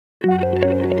Hello,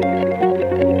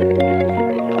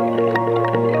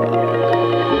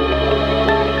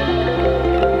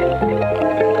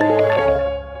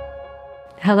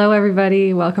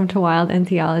 everybody. Welcome to Wild and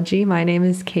Theology. My name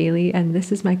is Kaylee, and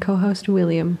this is my co-host,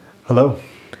 William. Hello.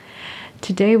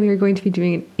 Today, we are going to be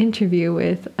doing an interview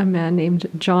with a man named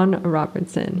John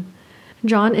Robertson.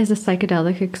 John is a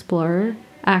psychedelic explorer,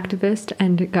 activist,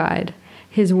 and guide.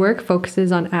 His work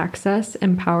focuses on access,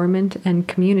 empowerment, and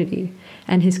community,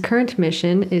 and his current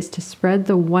mission is to spread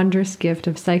the wondrous gift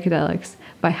of psychedelics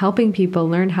by helping people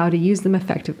learn how to use them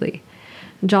effectively.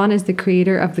 John is the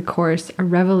creator of the course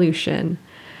Revolution,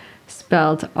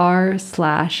 spelled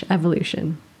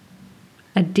R/Evolution,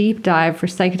 a deep dive for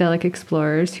psychedelic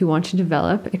explorers who want to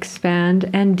develop, expand,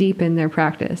 and deepen their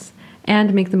practice,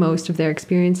 and make the most of their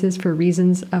experiences for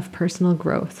reasons of personal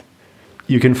growth.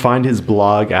 You can find his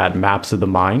blog at Maps of the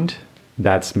Mind.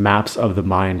 That's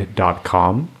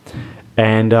mapsofthemind.com.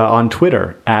 And on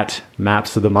Twitter at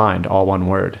Maps of the Mind, all one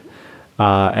word.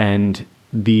 And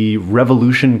the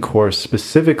Revolution course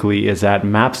specifically is at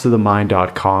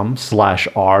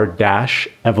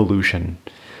mapsofthemind.com/r-evolution.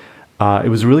 It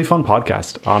was a really fun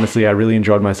podcast. Honestly, I really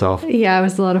enjoyed myself. Yeah, it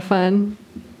was a lot of fun.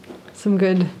 Some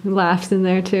good laughs in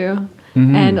there too.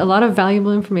 Mm-hmm. And a lot of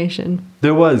valuable information.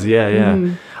 There was, yeah.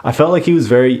 Mm-hmm. I felt like he was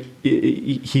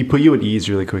he put you at ease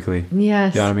really quickly.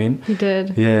 Yes. You know what I mean? He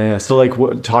did. Yeah. So like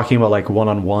talking about like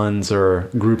one-on-ones or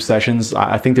group sessions,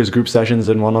 I think there's group sessions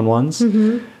and one-on-ones.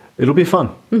 Mm-hmm. It'll be fun.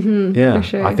 Mm-hmm, yeah. For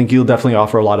sure. I think you'll definitely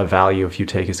offer a lot of value if you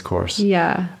take his course.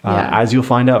 Yeah. As you'll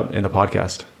find out in the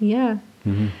podcast. Yeah.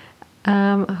 Mm-hmm.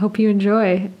 I hope you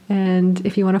enjoy. And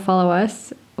if you want to follow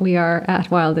us, we are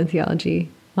at Wild and Theology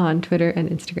on Twitter and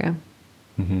Instagram.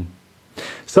 Mm-hmm.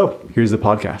 So here's the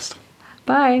podcast.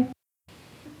 Bye.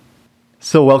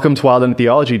 So welcome to Wild and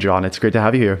Theology, John. It's great to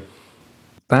have you here.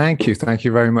 Thank you. Thank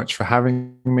you very much for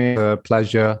having me. It's a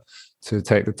pleasure to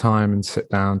take the time and sit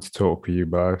down to talk with you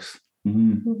both.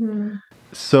 Mm-hmm. Mm-hmm.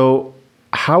 So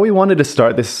how we wanted to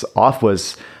start this off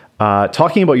was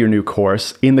talking about your new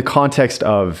course in the context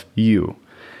of you.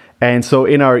 And so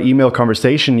in our email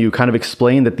conversation, you kind of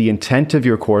explained that the intent of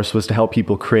your course was to help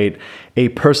people create a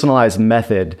personalized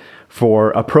method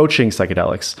for approaching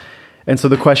psychedelics. And so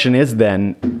the question is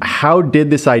then, how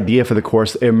did this idea for the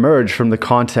course emerge from the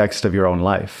context of your own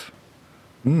life?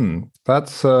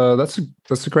 That's a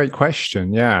great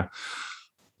question. Yeah.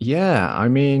 I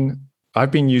mean,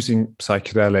 I've been using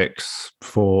psychedelics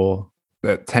for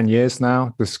 10 years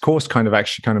now. This course kind of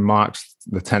marks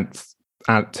the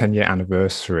 10-year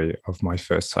anniversary of my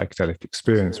first psychedelic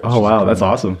experience. Oh, wow. That's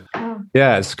awesome.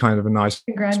 Yeah, it's kind of a nice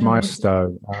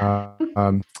milestone.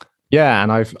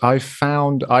 And I've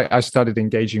found I started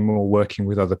engaging more working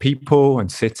with other people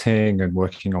and sitting and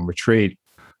working on retreat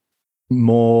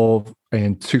more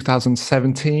in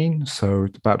 2017, so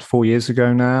about 4 years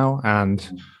ago now.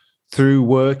 And through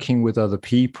working with other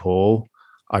people,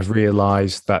 I've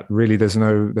realized that really there's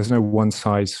no one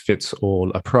size fits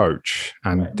all approach,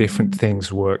 and different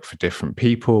things work for different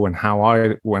people. And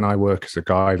when I work as a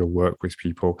guide or work with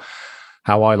people,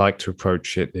 how I like to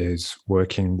approach it is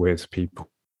working with people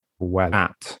where they're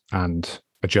at and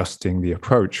adjusting the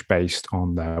approach based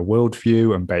on their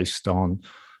worldview and based on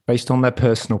their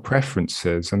personal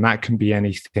preferences. And that can be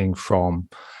anything from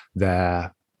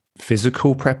their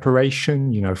physical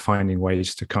preparation, finding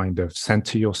ways to kind of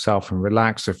center yourself and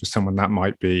relax. So for someone that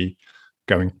might be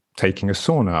taking a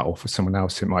sauna, or for someone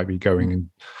else it might be going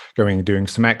and doing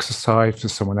some exercise. For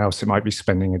someone else it might be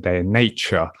spending a day in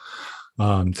nature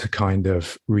to kind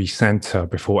of recenter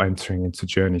before entering into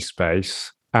journey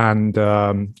space. And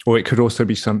or it could also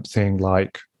be something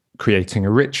like creating a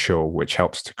ritual, which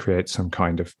helps to create some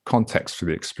kind of context for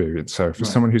the experience. So for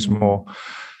someone who's more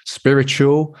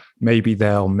spiritual, maybe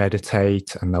they'll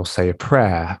meditate and they'll say a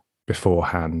prayer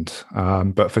beforehand.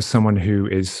 But for someone who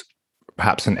is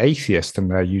perhaps an atheist and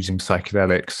they're using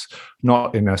psychedelics,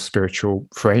 not in a spiritual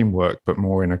framework, but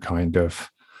more in a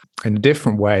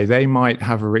different way, they might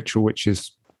have a ritual which is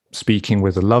speaking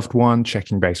with a loved one,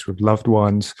 checking base with loved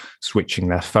ones, switching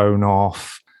their phone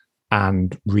off,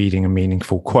 and reading a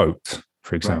meaningful quote,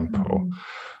 for example. Right.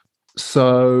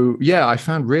 So, I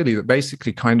found really that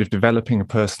basically kind of developing a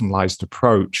personalized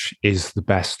approach is the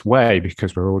best way,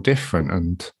 because we're all different.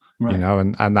 And,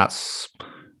 and I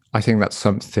think that's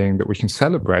something that we can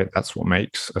celebrate. That's what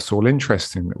makes us all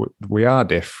interesting, that we are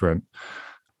different.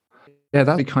 Yeah,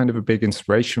 that'd be kind of a big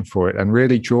inspiration for it. And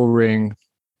really during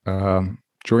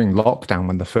lockdown,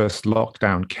 when the first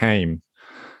lockdown came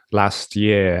last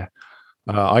year,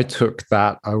 I took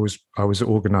that. I was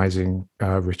organizing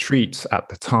retreats at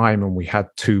the time, and we had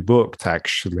two booked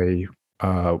actually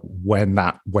when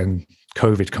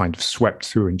COVID kind of swept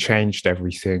through and changed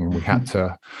everything, and we had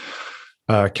to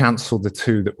cancel the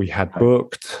 2 that we had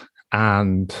booked.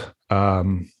 And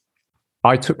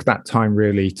I took that time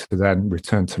really to then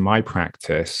return to my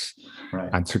practice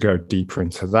and to go deeper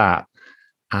into that.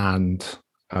 And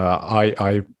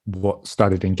I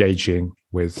started engaging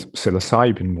with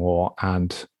psilocybin more.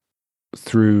 And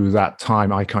through that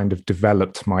time, I kind of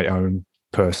developed my own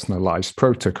personalized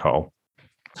protocol.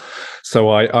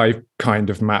 So I kind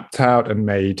of mapped out and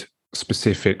made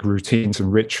specific routines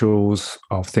and rituals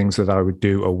of things that I would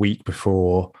do a week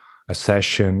before a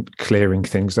session, clearing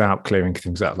things out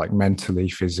like mentally,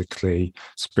 physically,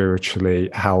 spiritually,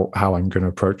 how I'm going to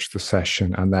approach the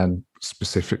session, and then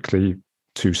specifically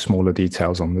to smaller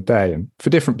details on the day. And for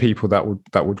different people, that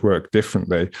would work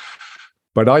differently.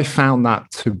 But I found that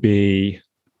to be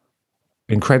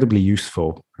incredibly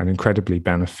useful and incredibly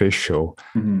beneficial.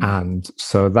 And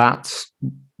so that's,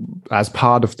 as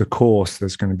part of the course,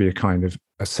 there's going to be a kind of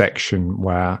a section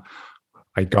where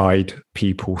I guide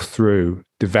people through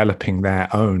developing their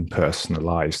own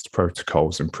personalized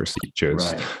protocols and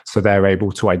procedures. So they're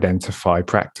able to identify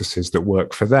practices that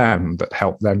work for them, that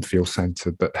help them feel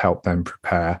centered, that help them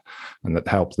prepare, and that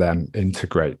help them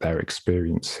integrate their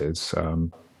experiences.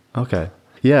 Okay.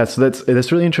 Yeah, so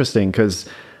that's really interesting, because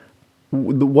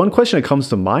the one question that comes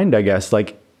to mind, I guess,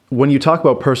 like when you talk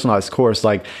about personalized course,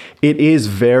 like it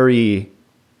is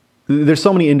there's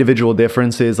so many individual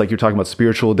differences, like you're talking about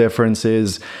spiritual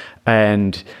differences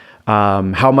and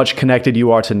how much connected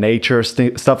you are to nature,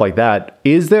 stuff like that.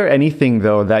 Is there anything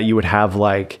though that you would have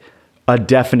like a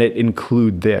definite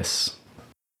include this?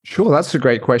 Sure, that's a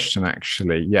great question,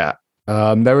 actually. Yeah.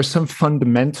 There are some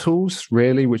fundamentals,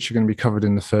 really, which are going to be covered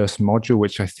in the first module,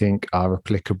 which I think are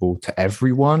applicable to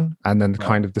everyone. And then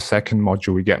kind of the second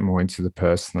module, we get more into the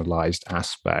personalized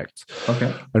aspect.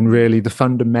 Okay. And really the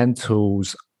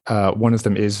fundamentals, one of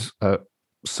them is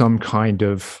some kind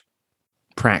of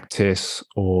practice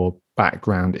or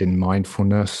background in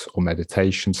mindfulness or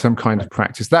meditation, some kind of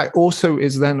practice. That also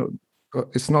is then,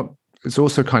 it's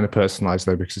also kind of personalized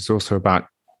though, because it's also about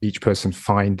each person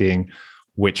finding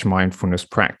which mindfulness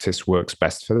practice works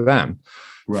best for them.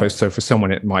 So for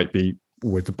someone, it might be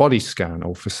with the body scan,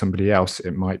 or for somebody else,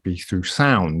 it might be through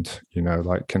sound,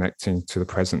 like connecting to the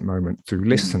present moment through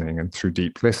listening and through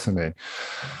deep listening.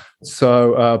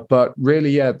 So, but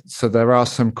really, yeah, so there are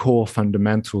some core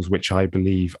fundamentals which I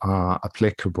believe are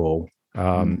applicable.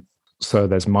 So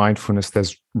there's mindfulness,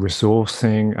 there's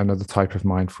resourcing, another type of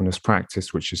mindfulness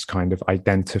practice, which is kind of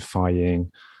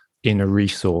identifying inner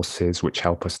resources which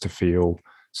help us to feel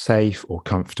safe or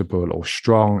comfortable or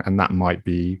strong. And that might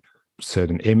be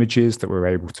certain images that we're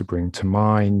able to bring to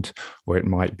mind, or it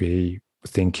might be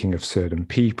thinking of certain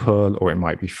people, or it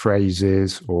might be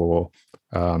phrases, or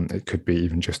it could be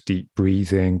even just deep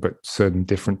breathing, but certain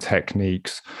different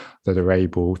techniques that are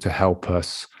able to help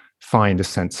us find a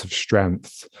sense of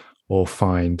strength or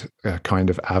find a kind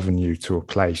of avenue to a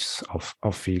place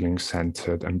of feeling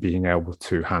centered and being able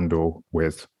to handle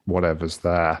with whatever's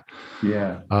there.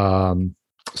 Yeah.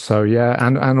 So yeah,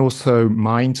 and also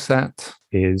mindset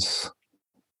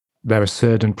there are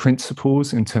certain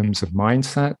principles in terms of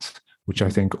mindset, which I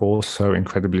think also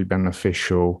incredibly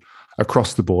beneficial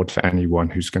across the board for anyone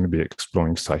who's going to be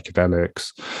exploring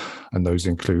psychedelics. And those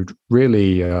include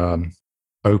really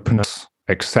openness,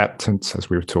 acceptance, as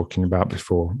we were talking about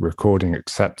before recording,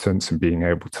 acceptance and being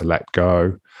able to let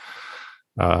go,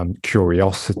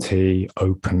 curiosity,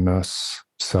 openness.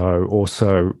 So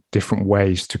also different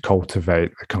ways to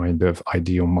cultivate the kind of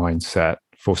ideal mindset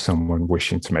for someone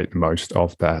wishing to make the most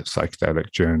of their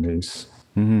psychedelic journeys.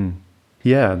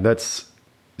 Yeah, that's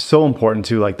so important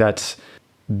too. Like that's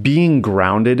being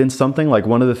grounded in something. Like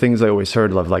one of the things I always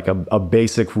heard of, like a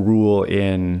basic rule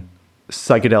in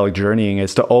psychedelic journeying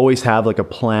is to always have like a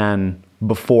plan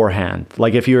beforehand.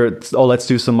 Like if you're, let's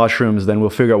do some mushrooms, then we'll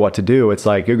figure out what to do. It's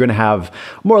like you're going to have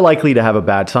more likely to have a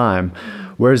bad time.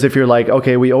 Whereas if you're like,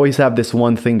 okay, we always have this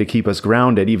one thing to keep us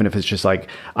grounded, even if it's just like,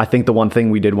 I think the one thing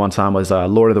we did one time was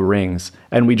Lord of the Rings.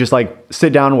 And we just like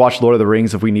sit down and watch Lord of the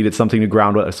Rings if we needed something to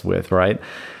ground us with, right?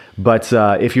 But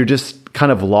if you're just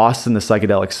kind of lost in the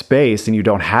psychedelic space and you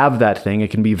don't have that thing,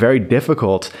 it can be very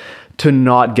difficult to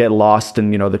not get lost in,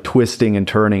 the twisting and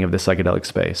turning of the psychedelic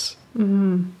space.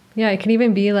 Mm-hmm. Yeah, it can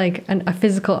even be like a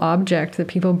physical object that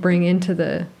people bring into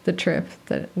the trip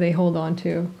that they hold on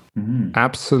to. Mm-hmm.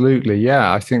 Absolutely,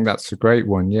 yeah. I think that's a great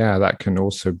one. Yeah, that can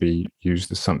also be used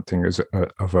as something as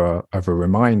of a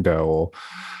reminder, or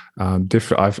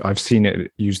different. I've seen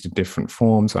it used in different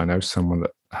forms. I know someone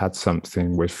that had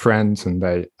something with friends, and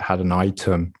they had an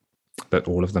item that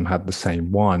all of them had the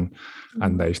same one.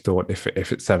 And they thought if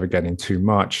it's ever getting too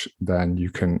much, then you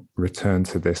can return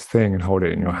to this thing and hold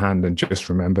it in your hand and just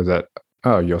remember that,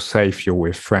 oh, you're safe, you're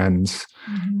with friends,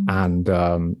 and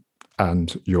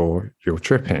you're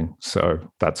tripping. So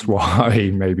that's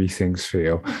why maybe things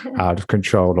feel out of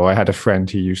control. Or I had a friend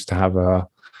who used to have a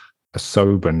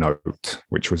sober note,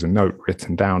 which was a note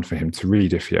written down for him to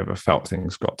read if he ever felt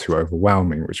things got too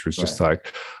overwhelming, which was just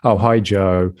like, oh, hi,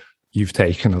 Joe, you've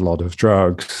taken a lot of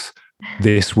drugs.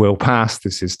 This will pass.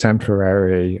 This is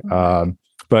temporary.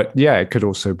 But yeah, it could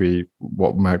also be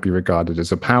what might be regarded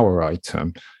as a power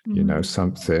item,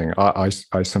 something. I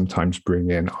sometimes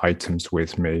bring in items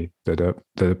with me that are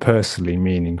personally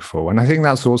meaningful. And I think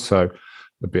that's also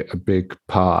a big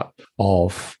part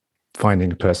of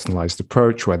finding a personalized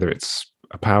approach, whether it's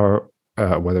a power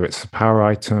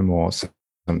item or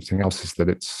something else, is that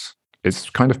it's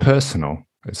kind of personal.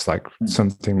 It's like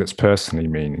something that's personally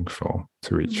meaningful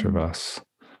to each of us.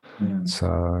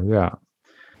 So, yeah.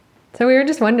 So we were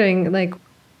just wondering, like,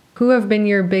 who have been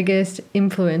your biggest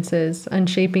influences on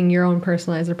shaping your own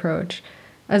personalized approach,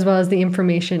 as well as the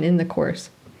information in the course?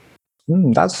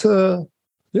 That's a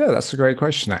great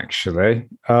question, actually.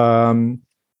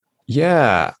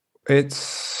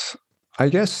 It's, I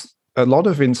guess, a lot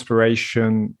of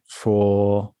inspiration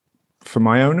for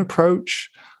my own approach.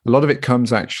 A lot of it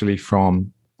comes actually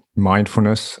from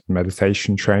mindfulness,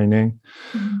 meditation training.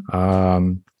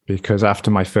 Because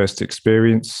after my first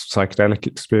psychedelic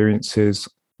experiences,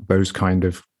 those kind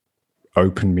of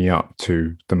opened me up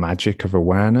to the magic of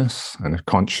awareness and of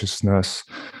consciousness.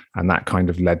 And that kind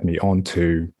of led me on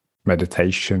to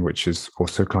meditation, which is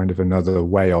also kind of another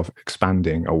way of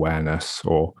expanding awareness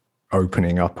or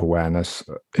opening up awareness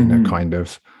in a kind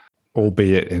of,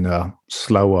 albeit in a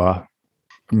slower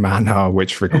manner,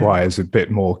 which requires a bit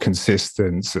more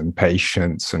consistency and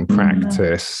patience and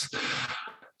practice.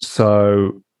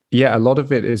 So, yeah, a lot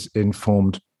of it is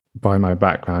informed by my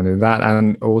background in that.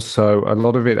 And also a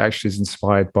lot of it actually is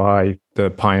inspired by the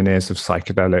pioneers of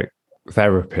psychedelic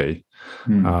therapy.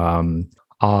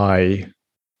 I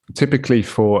typically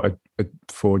for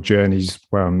journeys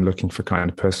where I'm looking for kind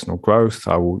of personal growth,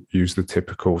 I will use the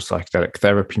typical psychedelic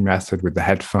therapy method with the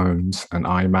headphones and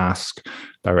eye mask,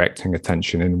 directing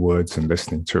attention inwards and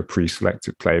listening to a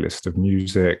pre-selected playlist of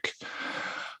music.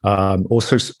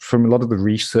 Also, from a lot of the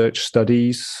research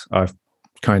studies, I've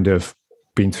kind of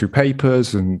been through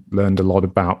papers and learned a lot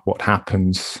about what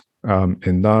happens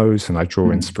in those, and I draw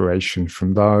inspiration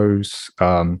from those.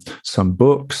 Some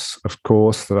books, of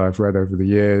course, that I've read over the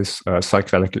years: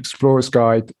 Psychedelic Explorer's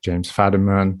Guide, James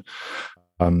Fadiman,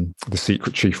 The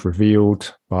Secret Chief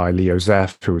Revealed by Leo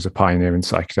Zeff, who was a pioneer in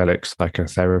psychedelic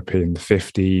psychotherapy in the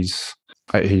 50s.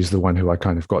 He's the one who I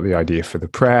kind of got the idea for the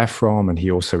prayer from, and he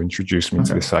also introduced me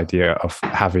to this idea of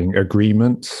having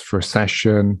agreements for a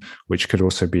session, which could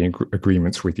also be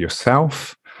agreements with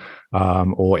yourself.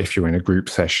 Or if you're in a group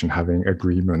session, having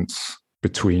agreements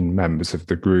between members of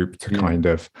the group to kind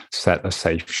of set a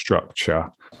safe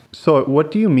structure. So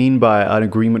what do you mean by an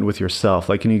agreement with yourself?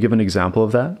 Like, can you give an example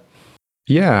of that?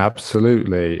 Yeah,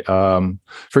 absolutely.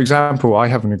 For example, I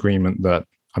have an agreement that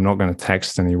I'm not going to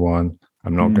text anyone.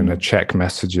 I'm not going to check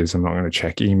messages. I'm not going to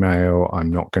check email.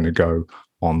 I'm not going to go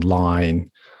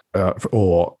online.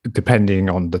 Or depending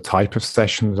on the type of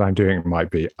session that I'm doing, it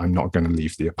might be I'm not going to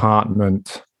leave the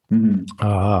apartment.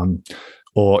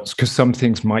 Or it's because some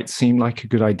things might seem like a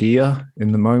good idea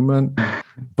in the moment,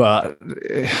 but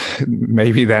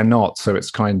maybe they're not. So it's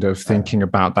kind of thinking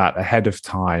about that ahead of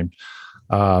time.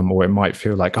 Or it might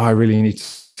feel like, oh, I really need to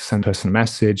send a person a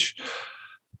message,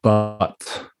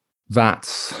 but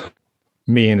that's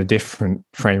me in a different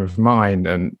frame of mind.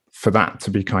 And for that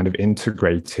to be kind of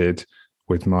integrated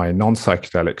with my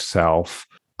non-psychedelic self,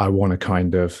 I want to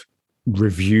kind of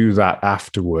review that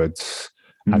afterwards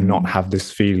and not have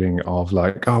this feeling of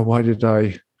like, oh, why did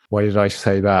I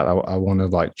say that? I want to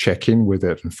like check in with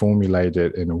it and formulate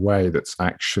it in a way that's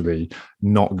actually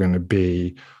not going to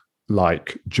be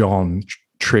like John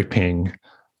tripping,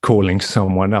 calling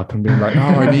someone up and being like, oh,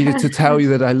 I needed to tell you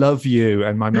that I love you.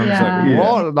 And my mum's like,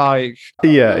 what? Like,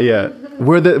 yeah.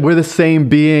 We're the same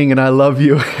being and I love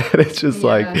you. And it's just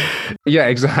like, yeah,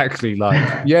 exactly.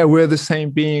 Like, yeah, we're the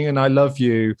same being and I love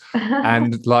you.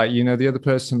 And like, you know, the other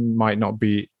person might not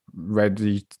be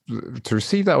ready to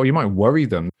receive that, or you might worry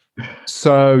them.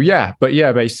 So yeah, but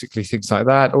yeah, basically things like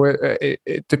that. Or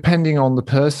depending on the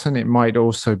person, it might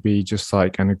also be just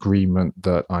like an agreement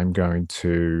that I'm going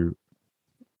to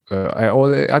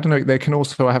or I don't know, they can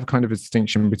also have kind of a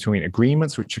distinction between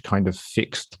agreements, which are kind of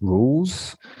fixed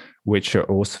rules, which are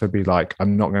also be like,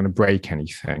 I'm not going to break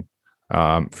anything.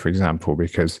 for example,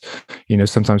 because,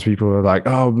 sometimes people are like,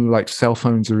 oh, like cell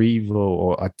phones are evil,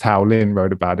 or Tao Lin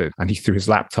wrote about it and he threw his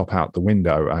laptop out the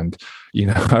window. And,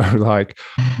 like,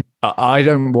 I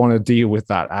don't want to deal with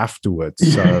that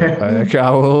afterwards. So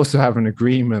I will also have an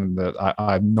agreement that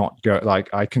I'm not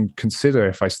I can consider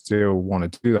if I still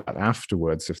want to do that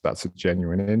afterwards, if that's a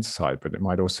genuine insight, but it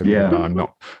might also mean that I'm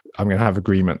going to have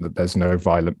agreement that there's no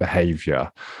violent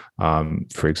behavior,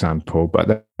 for example.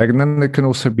 But then there can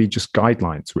also be just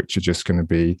guidelines, which are just going to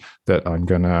be that I'm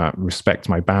going to respect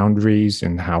my boundaries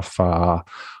and how far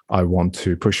I want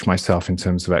to push myself in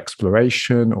terms of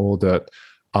exploration, or that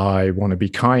I want to be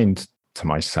kind to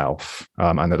myself,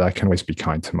 and that I can always be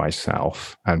kind to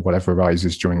myself. And whatever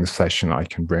arises during the session, I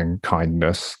can bring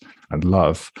kindness and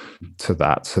love to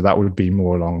that. So that would be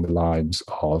more along the lines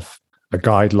of a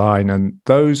guideline. And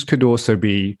those could also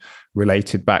be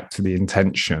related back to the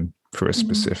intention for a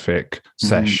specific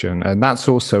session. And that's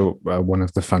also one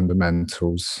of the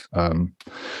fundamentals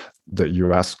that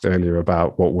you asked earlier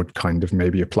about what would kind of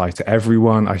maybe apply to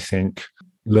everyone. I think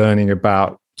learning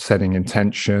about setting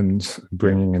intentions,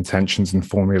 bringing intentions and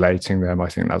formulating them, I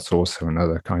think that's also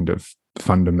another kind of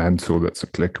fundamental that's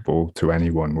applicable to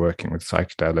anyone working with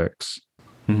psychedelics.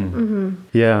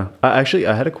 Yeah. I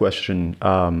had a question.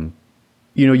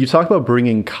 You talk about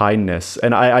bringing kindness,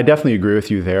 and I definitely agree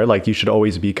with you there. Like, you should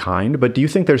always be kind, but do you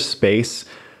think there's space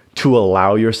to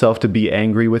allow yourself to be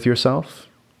angry with yourself?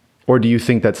 Or do you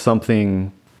think that's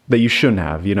something that you shouldn't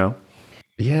have,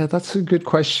 Yeah, that's a good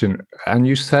question. And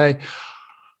you say,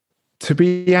 to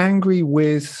be angry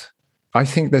with, I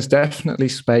think there's definitely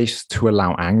space to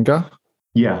allow anger.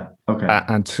 Yeah. Okay.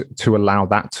 And to allow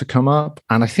that to come up.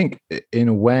 And I think in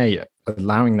a way,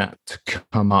 allowing that to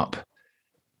come up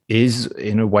is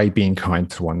in a way being kind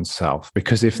to oneself,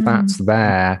 because if that's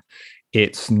there,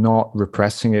 it's not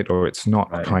repressing it, or it's not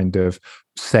kind of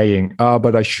saying, oh,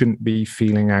 but I shouldn't be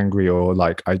feeling angry, or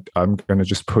like I'm going to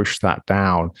just push that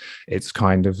down. It's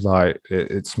kind of like,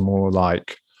 it's more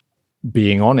like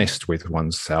being honest with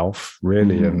oneself,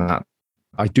 really, and that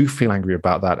I do feel angry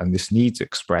about that, and this needs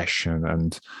expression.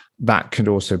 And that could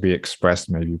also be expressed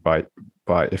maybe by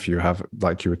if you have,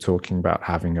 like you were talking about,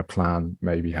 having a plan,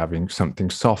 maybe having something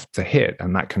soft to hit,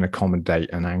 and that can accommodate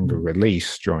an anger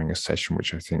release during a session,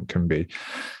 which I think can be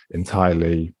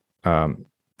entirely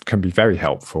can be very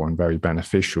helpful and very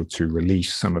beneficial to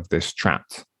release some of this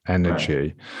trapped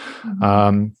energy.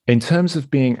 In terms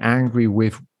of being angry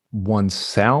with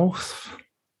oneself,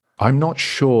 I'm not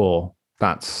sure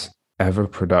that's ever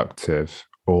productive,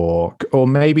 or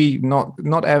maybe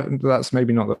not ever. That's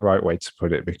maybe not the right way to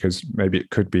put it, because maybe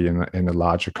it could be in a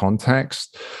larger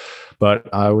context.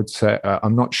 But I would say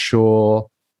I'm not sure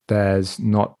there's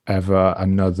not ever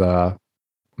another,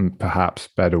 perhaps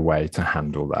better way to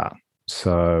handle that.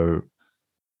 So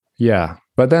yeah,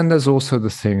 but then there's also the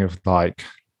thing of like,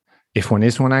 if one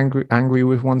is angry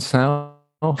with oneself,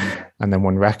 and then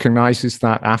one recognizes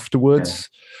that afterwards,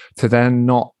 to then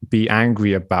not be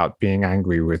angry about being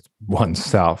angry with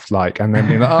oneself, like, and then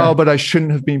being like, oh, but I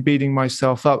shouldn't have been beating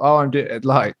myself up. Oh, I'm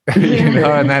like,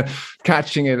 and then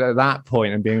catching it at that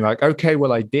point and being like, okay,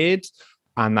 well, I did,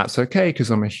 and that's okay, because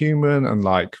I'm a human, and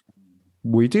like,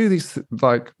 we do these,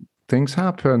 like, things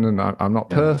happen, and I'm not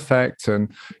perfect,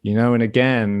 and and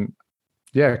again,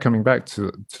 coming back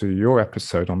to your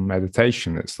episode on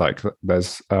meditation, it's like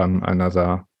there's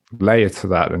another layer to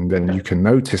that, and then you can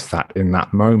notice that in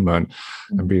that moment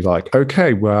and be like,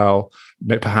 okay, well,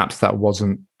 perhaps that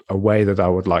wasn't a way that I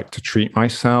would like to treat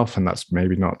myself, and that's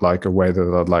maybe not like a way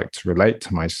that I'd like to relate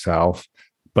to myself,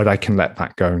 but I can let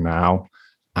that go now,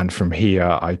 and from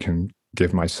here I can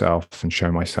give myself and show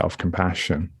myself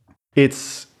compassion.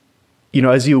 It's,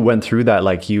 as you went through that,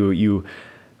 like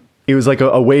it was like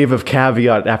a wave of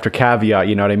caveat after caveat,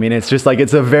 you know what I mean? It's just like,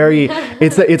 it's a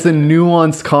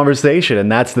nuanced conversation.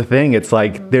 And that's the thing. It's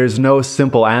like, there's no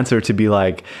simple answer to be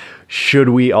like, should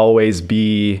we always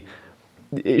be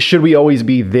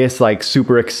this like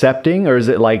super accepting, or is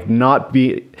it like not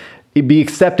be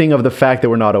accepting of the fact that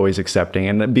we're not always accepting,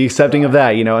 and be accepting of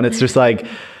that, and it's just like,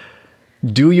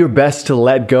 do your best to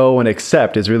let go and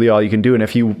accept is really all you can do. And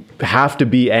if you have to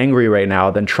be angry right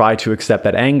now, then try to accept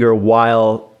that anger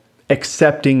while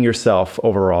accepting yourself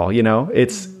overall.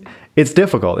 It's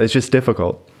difficult. It's just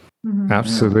difficult.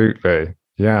 Absolutely.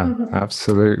 Yeah,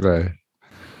 absolutely.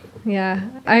 Yeah.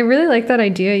 I really like that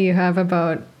idea you have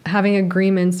about having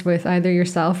agreements with either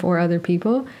yourself or other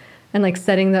people, and like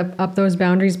setting up those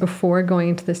boundaries before going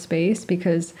into the space,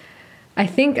 because I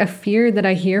think a fear that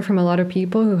I hear from a lot of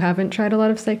people who haven't tried a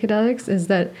lot of psychedelics is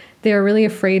that they are really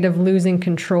afraid of losing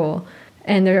control,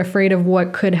 and they're afraid of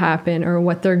what could happen or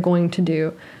what they're going to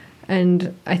do.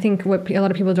 And I think what a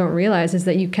lot of people don't realize is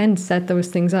that you can set those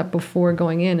things up before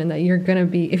going in, and that you're going to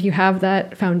be, if you have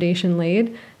that foundation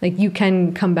laid, like you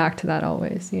can come back to that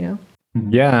always, you know?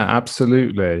 Yeah,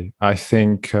 absolutely. I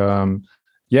think,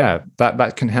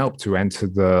 that can help to enter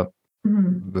the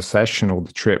session or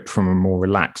the trip from a more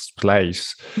relaxed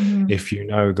place. If you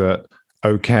know that,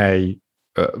 okay,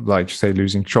 like you say,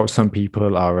 losing control, some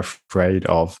people are afraid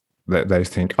of that. They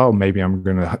think, oh, maybe I'm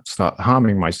going to start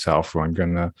harming myself, or I'm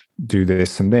going to do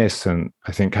this and this. And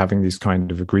I think having these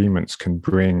kind of agreements can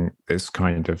bring this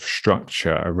kind of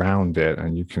structure around it.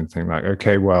 And you can think like,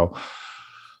 okay, well,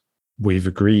 we've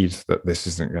agreed that this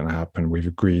isn't going to happen. We've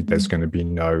agreed there's going to be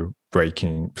no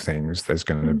breaking things. There's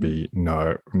going to be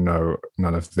none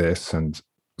of this. And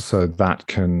so that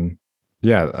can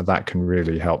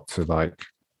really help to like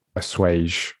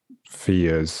assuage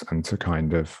fears and to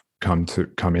kind of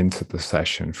come into the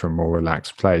session from a more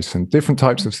relaxed place. And different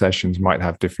types of sessions might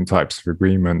have different types of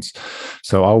agreements.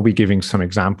 So I'll be giving some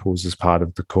examples as part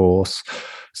of the course,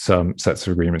 some sets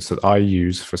of agreements that I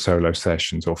use for solo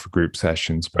sessions or for group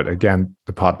sessions. But again,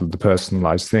 the part of the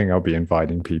personalized thing, I'll be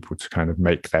inviting people to kind of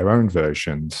make their own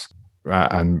versions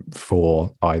and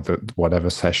for either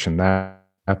whatever session they're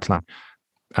planning.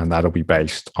 And that'll be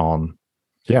based on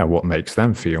what makes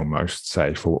them feel most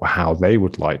safe, or how they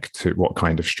would like to, what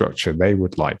kind of structure they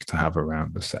would like to have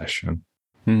around the session.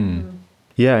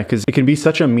 Yeah, because it can be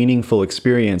such a meaningful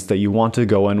experience that you want to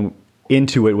go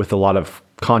into it with a lot of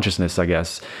consciousness, I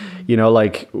guess. You know,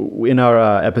 like in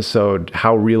our episode,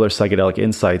 How Real Are Psychedelic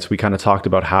Insights, we kind of talked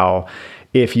about how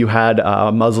if you had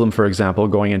a Muslim, for example,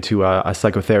 going into a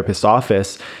psychotherapist's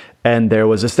office, and there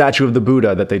was a statue of the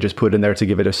Buddha that they just put in there to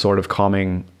give it a sort of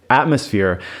calming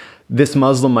atmosphere, this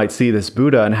Muslim might see this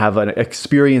Buddha and have an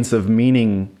experience of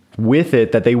meaning with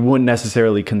it that they wouldn't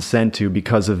necessarily consent to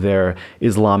because of their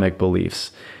Islamic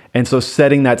beliefs. And so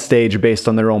setting that stage based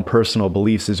on their own personal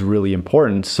beliefs is really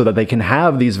important so that they can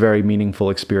have these very meaningful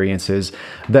experiences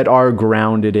that are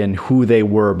grounded in who they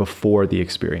were before the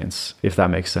experience, if that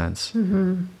makes sense.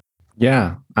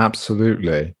 Yeah,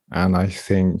 absolutely. And I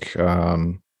think,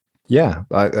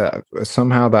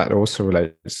 somehow that also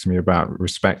relates to me about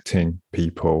respecting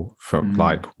people from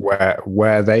like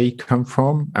where they come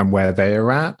from and where they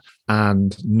are at,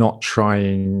 and not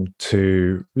trying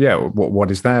to,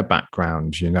 what is their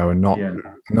background, and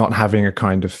not having a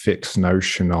kind of fixed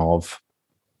notion of,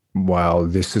 well,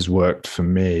 this has worked for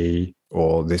me,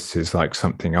 or this is like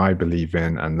something I believe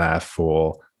in, and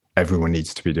therefore everyone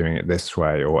needs to be doing it this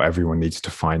way, or everyone needs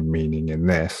to find meaning in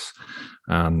this.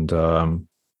 And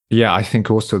I think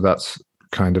also that's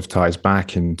kind of ties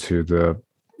back into the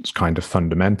kind of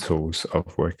fundamentals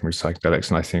of working with psychedelics.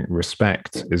 And I think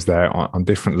respect is there on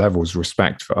different levels.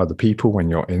 Respect for other people when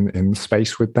you're in the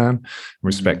space with them,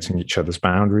 respecting each other's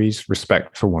boundaries,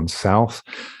 respect for oneself.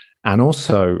 And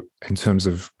also in terms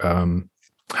of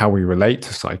how we relate to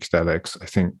psychedelics, I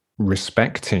think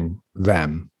respecting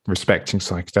them, respecting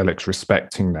psychedelics,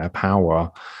 respecting their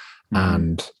power,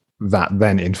 and that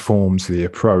then informs the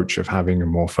approach of having a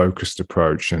more focused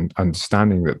approach and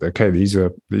understanding that, okay, these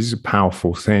are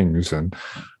powerful things, and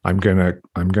I'm gonna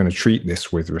treat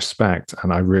this with respect.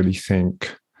 And I really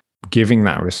think giving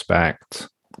that respect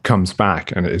comes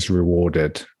back and is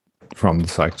rewarded from the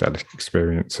psychedelic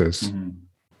experiences.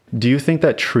 Do you think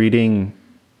that treating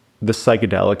the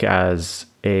psychedelic as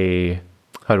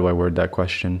how do I word that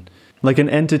question? Like an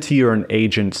entity or an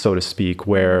agent, so to speak,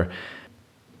 where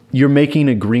you're making an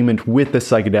agreement with the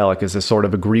psychedelic as a sort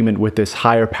of agreement with this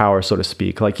higher power, so to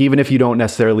speak. Like even if you don't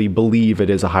necessarily believe it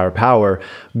is a higher power,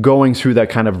 going through that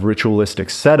kind of ritualistic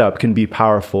setup can be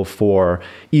powerful for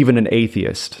even an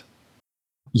atheist.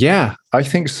 Yeah, I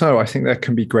think so. I think there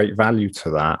can be great value to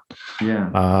that. Yeah.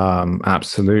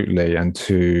 Absolutely. And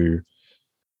to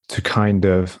kind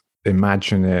of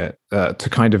imagine it,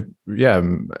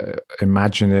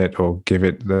 imagine it, or give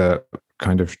it the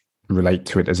kind of relate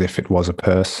to it as if it was a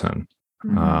person.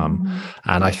 And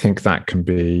I think that can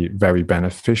be very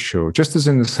beneficial, just as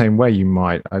in the same way you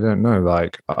might, I don't know,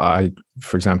 like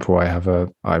for example,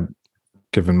 I've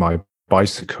given my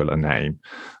bicycle a name.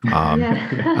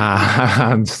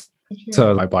 And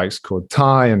so my bike's called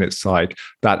Ty, and it's like,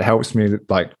 that helps me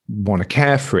like want to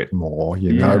care for it more,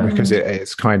 because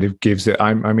it's kind of gives it,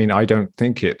 I don't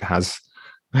think it has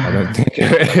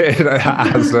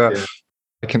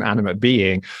like an animate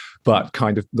being, but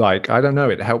kind of like, I don't know,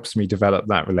 it helps me develop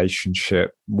that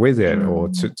relationship with it, or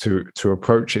to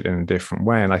approach it in a different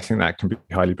way. And I think that can be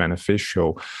highly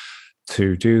beneficial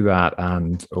to do that.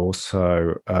 And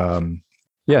also,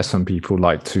 some people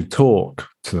like to talk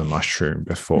to the mushroom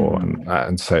before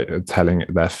and say, telling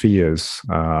it their fears.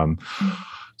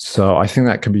 So I think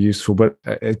that can be useful. But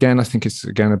again, I think it's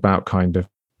again about kind of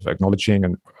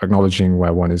acknowledging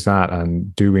where one is at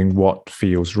and doing what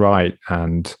feels right.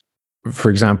 And for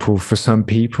example, for some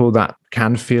people that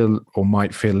can feel or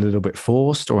might feel a little bit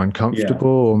forced or uncomfortable,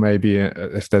 or maybe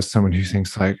if there's someone who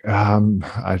thinks like, I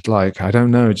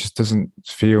don't know, it just doesn't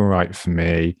feel right for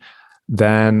me.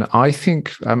 Then I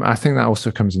think that also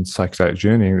comes into psychedelic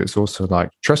journeying. It's also like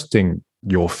trusting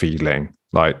your feeling,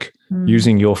 like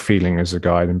using your feeling as a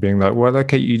guide and being like, well,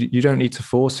 okay, you don't need to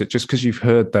force it. Just because you've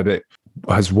heard that it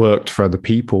has worked for other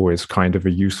people is kind of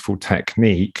a useful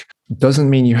technique, doesn't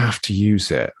mean you have to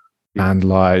use it. And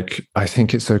like, I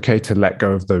think it's okay to let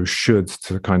go of those shoulds,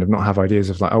 to kind of not have ideas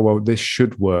of like, oh, well, this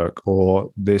should work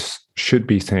or this should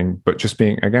be thing, but just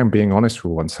being honest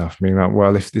with oneself, being like,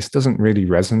 well, if this doesn't really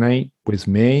resonate with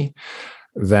me,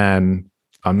 then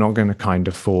I'm not going to kind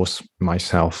of force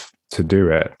myself to do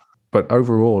it. But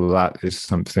overall, that is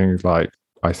something like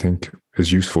I think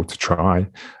is useful to try.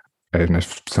 And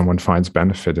if someone finds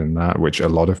benefit in that, which a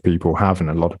lot of people have and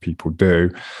a lot of people do,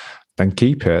 then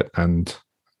keep it and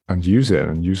use it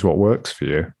and use what works for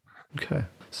you. Okay.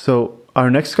 So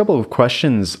our next couple of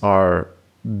questions are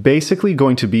basically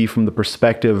going to be from the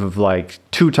perspective of like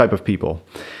two type of people.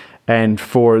 And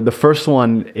for the first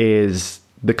one is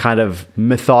the kind of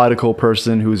methodical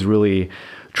person who's really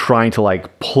trying to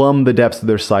like plumb the depths of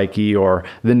their psyche or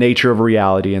the nature of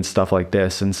reality and stuff like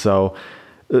this. And so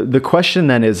the question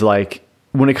then is like,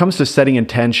 when it comes to setting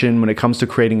intention, when it comes to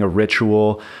creating a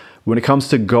ritual, when it comes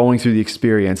to going through the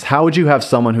experience, how would you have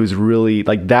someone who's really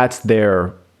like, that's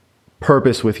their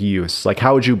purpose with use? Like,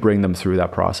 how would you bring them through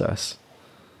that process?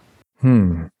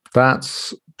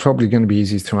 That's probably going to be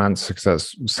easy to answer because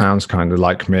that sounds kind of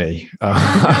like me.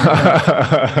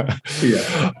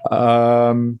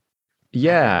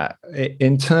 Yeah.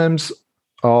 In terms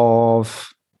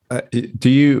of,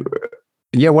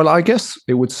 well, I guess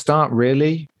it would start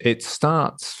really.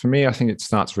 For me, I think it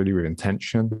starts really with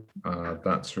intention.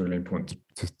 That's really important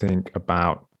to think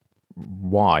about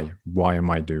why am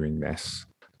I doing this?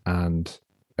 And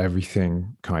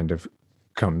everything kind of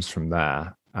comes from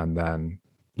there. And then,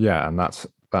 and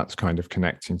that's kind of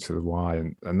connecting to the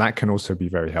why. And that can also be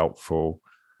very helpful,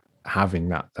 having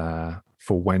that there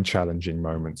for when challenging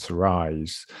moments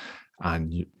arise.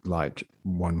 And like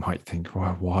one might think,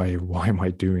 well, why am I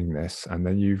doing this? And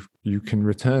then you can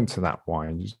return to that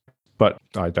why. But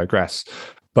I digress.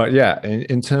 But yeah,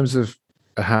 in terms of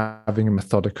having a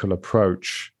methodical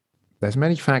approach, there's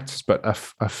many factors, but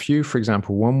a few, for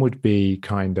example, one would be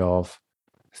kind of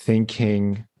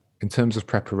thinking in terms of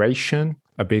preparation.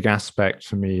 A big aspect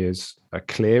for me is a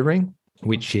clearing,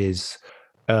 which is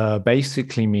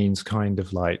basically means kind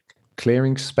of like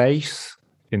clearing space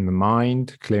in the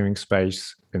mind, clearing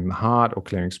space in the heart, or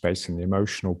clearing space in the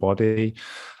emotional body.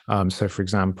 So for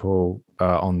example,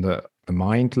 on the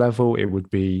mind level, it would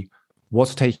be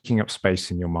what's taking up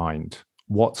space in your mind?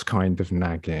 What's kind of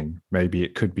nagging? Maybe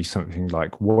it could be something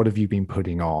like, what have you been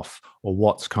putting off? Or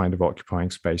what's kind of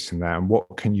occupying space in there? And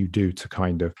what can you do to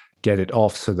kind of get it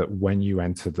off so that when you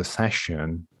enter the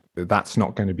session, that's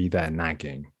not going to be there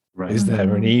nagging? Right. Is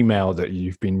there an email that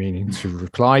you've been meaning to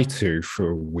reply to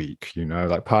for a week?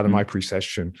 Like part of my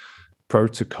pre-session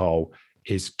protocol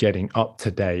is getting up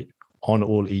to date on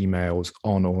all emails,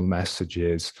 on all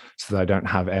messages, so that I don't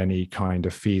have any kind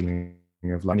of feeling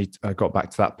of like, I got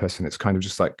back to that person. It's kind of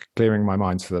just like clearing my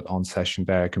mind so that on session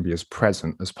day I can be as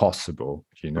present as possible,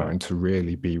 and to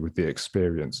really be with the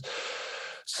experience.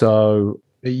 So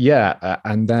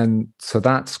and then so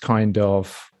that's kind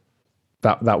of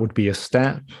that would be a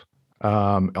step.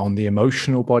 On the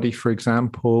emotional body, for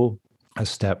example, a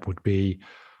step would be,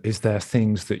 is there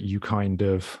things that you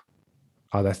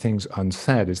are there things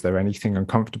unsaid? Is there anything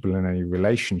uncomfortable in any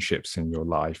relationships in your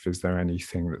life? Is there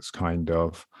anything that's kind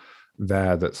of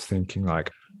there that's thinking like,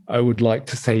 I would like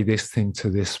to say this thing to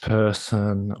this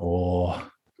person, or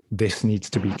this needs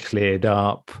to be cleared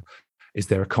up? Is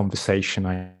there a conversation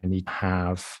I need to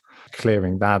have?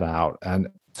 Clearing that out. And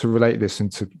to relate this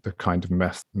into the kind of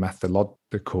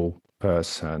methodological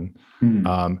person,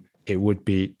 it would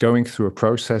be going through a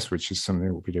process, which is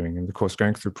something we'll be doing in the course,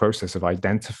 going through a process of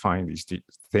identifying these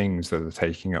things that are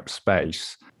taking up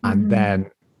space, and then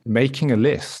making a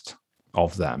list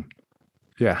of them.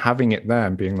 Yeah, having it there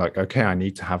and being like, okay, I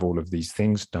need to have all of these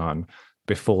things done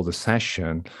before the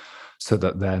session so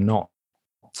that they're not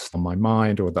on my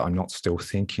mind, or that I'm not still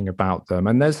thinking about them.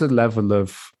 And there's a level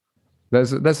of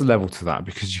there's a level to that,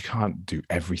 because you can't do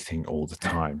everything all the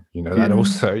time. That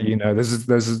also,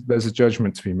 there's a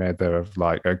judgment to be made there of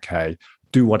like, okay,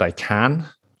 do what I can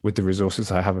with the resources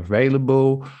I have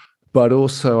available. But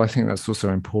also, I think that's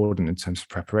also important in terms of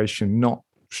preparation, not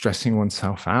stressing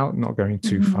oneself out, not going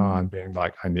too far, and being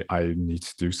like, I need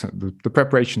to do something. The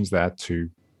preparation's there to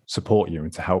support you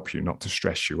and to help you, not to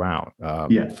stress you out.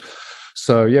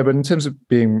 So yeah, but in terms of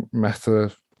being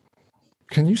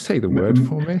can you say the word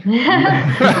for me?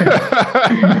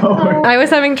 I was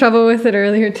having trouble with it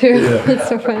earlier too. It's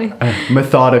so funny.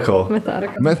 Methodical.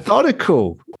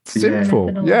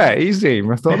 Simple. Yeah, easy.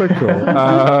 Methodical.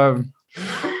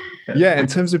 Yeah, in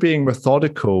terms of being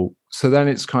methodical, so then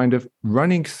it's kind of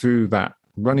running through that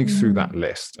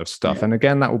list of stuff. And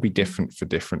again, that will be different for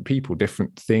different people.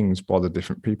 Different things bother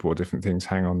different people, or different things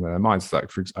hang on their minds. Like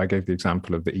I gave the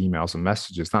example of the emails and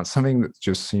messages. That's something that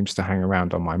just seems to hang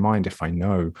around on my mind if I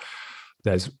know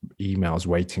there's emails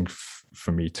waiting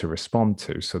for me to respond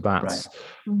to. So that's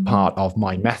part of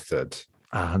my method.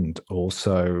 And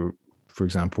also, for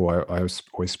example, I always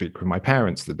speak with my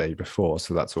parents the day before.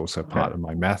 So that's also part of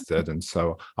my method. And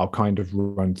so I'll kind of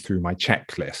run through my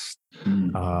checklist.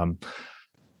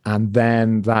 And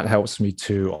then that helps me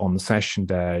to, on the session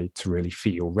day, to really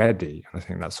feel ready. And I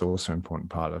think that's also an important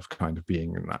part of kind of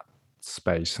being in that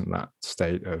space and that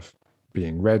state of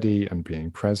being ready and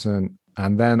being present.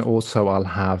 And then also I'll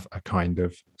have a kind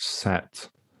of set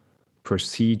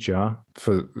procedure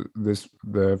for this.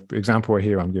 The example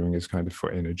here I'm giving is kind of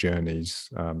for inner journeys.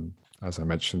 As I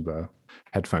mentioned, the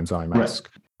headphones eye mask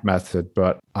method,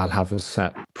 but I'll have a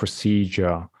set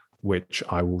procedure which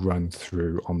I will run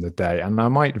through on the day. And I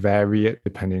might vary it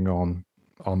depending on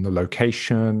the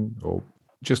location or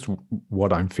just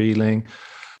what I'm feeling.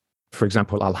 For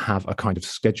example, I'll have a kind of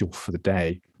schedule for the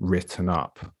day written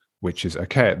up, which is,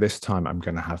 okay, at this time I'm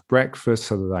going to have breakfast,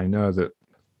 so that I know that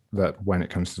when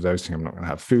it comes to dosing, I'm not going to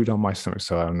have food on my stomach.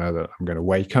 So I know that I'm going to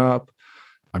wake up,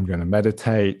 I'm going to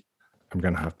meditate, I'm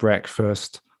going to have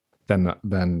breakfast. Then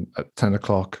at 10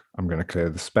 o'clock, I'm going to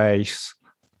clear the space.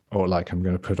 Or like I'm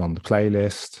going to put on the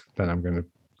playlist, then I'm going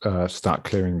to start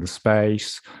clearing the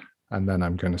space, and then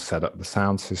I'm going to set up the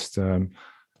sound system,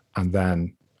 and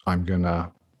then I'm going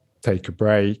to take a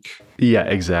break. Yeah,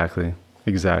 exactly.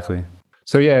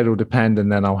 So yeah, it'll depend. And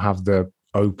then I'll have the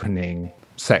opening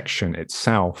section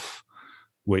itself,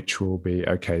 which will be,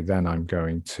 okay, then I'm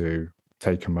going to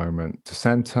take a moment to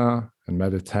center and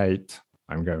meditate.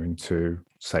 I'm going to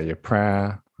say a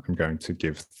prayer. I'm going to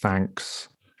give thanks,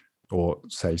 or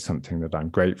say something that I'm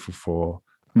grateful for,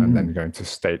 and then going to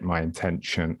state my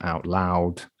intention out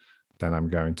loud. Then I'm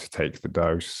going to take the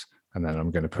dose, and then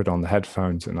I'm going to put on the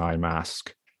headphones and eye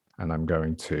mask, and I'm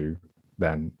going to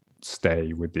then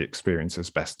stay with the experience as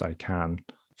best I can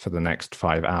for the next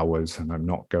 5 hours. And I'm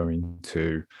going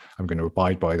to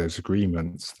abide by those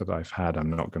agreements that I've had.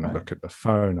 I'm not going to look at the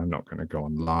phone. I'm not going to go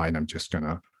online. I'm just going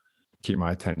to keep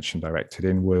my attention directed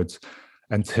inwards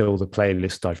until the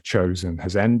playlist I've chosen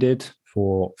has ended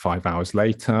for 5 hours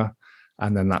later.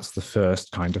 And then that's the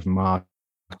first kind of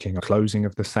marking or closing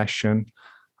of the session.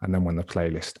 And then when the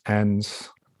playlist ends,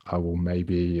 I will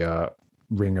maybe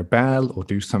ring a bell or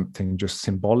do something just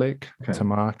symbolic to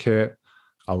mark it.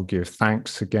 I'll give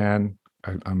thanks again,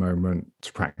 a moment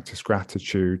to practice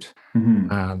gratitude.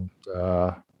 And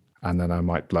then I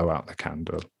might blow out the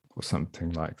candle or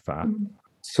something like that.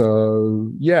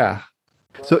 So, yeah.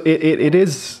 So it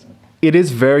is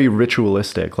very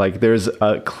ritualistic. Like there's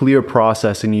a clear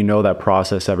process, and you know that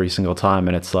process every single time.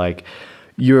 And it's like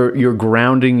you're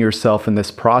grounding yourself in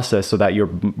this process so that your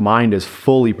mind is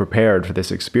fully prepared for this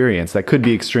experience that could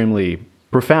be extremely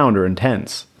profound or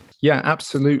intense. Yeah,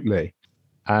 absolutely.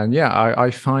 And yeah,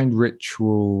 I find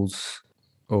rituals,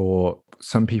 or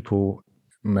some people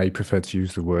may prefer to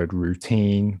use the word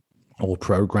routine or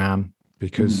program,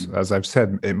 because as I've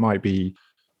said, it might be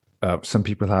some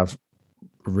people have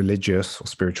religious or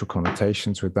spiritual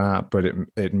connotations with that, but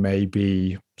it may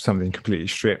be something completely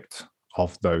stripped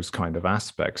of those kind of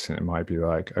aspects. And it might be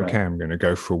like, okay, I'm going to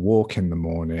go for a walk in the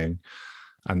morning,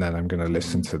 and then I'm going to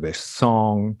listen to this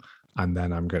song, and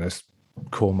then I'm going to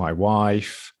call my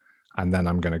wife, and then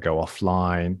I'm going to go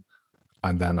offline,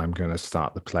 and then I'm going to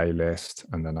start the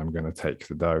playlist, and then I'm going to take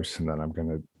the dose, and then I'm going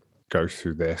to go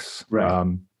through this.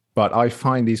 But I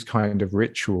find these kind of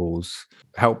rituals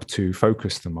help to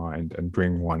focus the mind and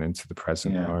bring one into the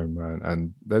present moment.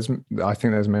 And I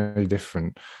think there's many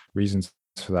different reasons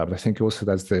for that. But I think also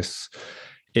there's this,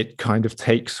 it kind of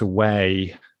takes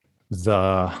away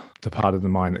the part of the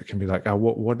mind that can be like, oh,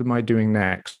 what am I doing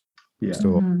next?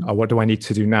 Or what do I need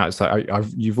to do now? It's like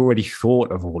you've already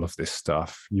thought of all of this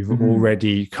stuff. You've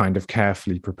already kind of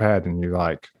carefully prepared, and you're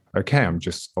like, okay,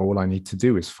 all I need to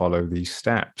do is follow these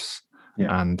steps.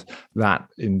 And that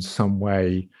in some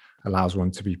way allows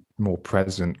one to be more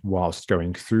present whilst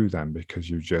going through them, because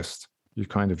you're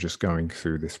kind of just going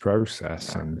through this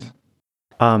process. And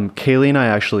Kaylee and I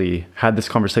actually had this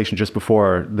conversation just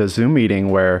before the Zoom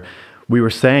meeting where we were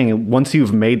saying once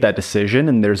you've made that decision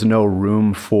and there's no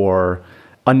room for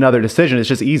another decision, it's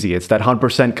just easy. It's that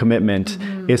 100% commitment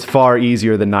is far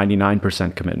easier than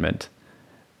 99% commitment.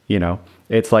 You know,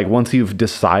 it's like once you've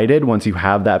decided, once you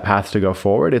have that path to go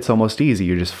forward, it's almost easy.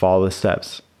 You just follow the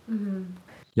steps.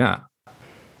 Yeah.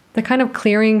 The kind of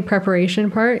clearing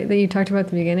preparation part that you talked about at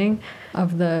the beginning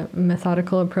of the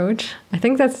methodical approach, I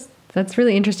think that's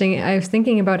really interesting. I was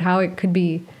thinking about how that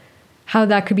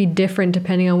could be different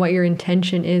depending on what your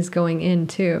intention is going in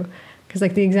too. Because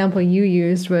like the example you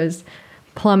used was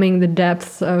plumbing the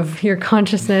depths of your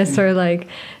consciousness or like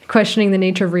questioning the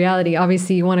nature of reality.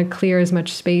 Obviously you want to clear as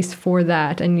much space for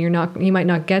that, and you might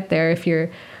not get there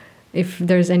if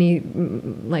there's any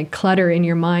like clutter in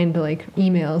your mind, like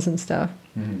emails and stuff,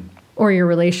 or your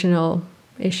relational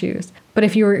issues. But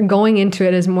if you were going into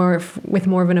it as with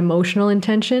more of an emotional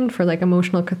intention for like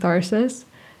emotional catharsis,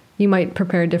 you might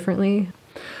prepare differently.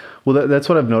 Well, that's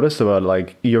what I've noticed about,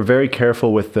 like, you're very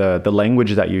careful with the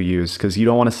language that you use, because you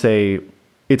don't want to say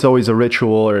it's always a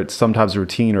ritual or it's sometimes a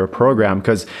routine or a program,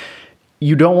 because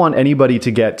you don't want anybody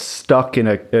to get stuck in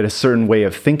a certain way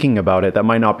of thinking about it that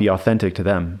might not be authentic to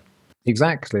them.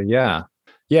 Exactly. Yeah.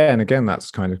 Yeah. And again,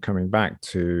 that's kind of coming back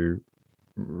to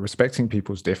respecting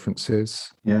people's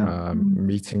differences,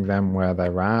 meeting them where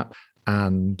they're at.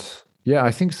 And yeah,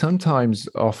 I think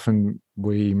often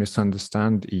we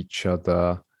misunderstand each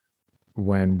other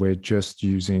when we're just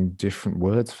using different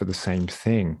words for the same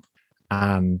thing.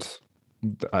 And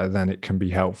then it can be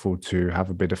helpful to have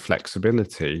a bit of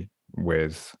flexibility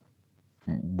with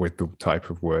the type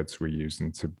of words we're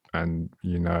using and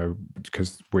you know,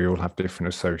 because we all have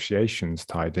different associations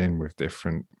tied in with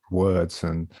different words.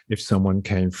 And if someone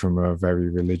came from a very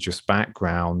religious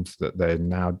background that they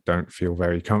now don't feel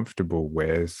very comfortable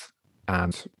with,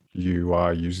 and you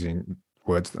are using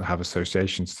words that have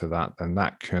associations to that, then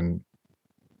that can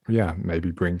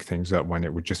maybe bring things up when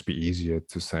it would just be easier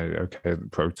to say, okay,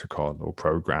 protocol or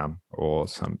program or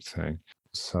something.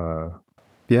 So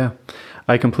yeah,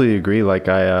 I completely agree. Like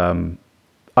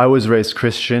I was raised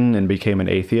Christian and became an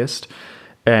atheist,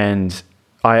 and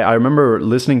I remember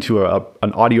listening to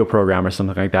an audio program or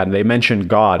something like that, and they mentioned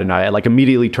God, and I like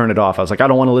immediately turned it off. I was like, I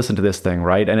don't want to listen to this thing,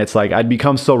 right? And it's like I'd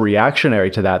become so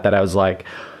reactionary to that I was like,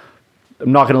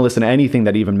 I'm not going to listen to anything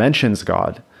that even mentions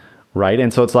God, right?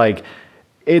 And so it's like,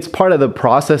 it's part of the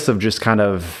process of just kind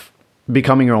of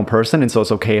becoming your own person. And so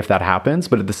it's okay if that happens.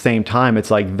 But at the same time,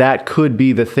 it's like that could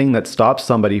be the thing that stops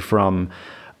somebody from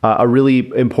a really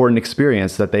important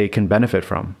experience that they can benefit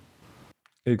from.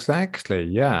 Exactly.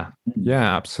 Yeah.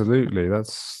 Yeah, absolutely.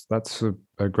 That's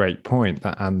a great point.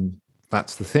 And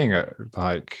that's the thing.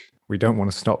 Like, we don't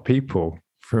want to stop people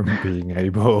from being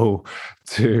able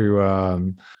to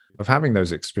of having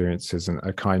those experiences, and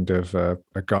a kind of a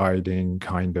guiding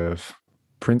kind of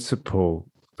principle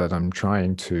that I'm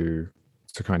trying to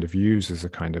kind of use as a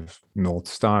kind of North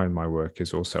Star in my work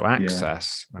is also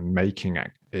access, and making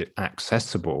it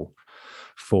accessible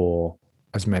for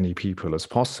as many people as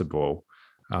possible,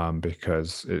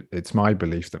 because it's my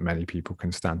belief that many people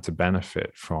can stand to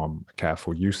benefit from a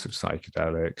careful use of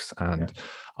psychedelics. And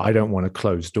I don't want to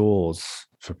close doors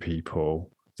for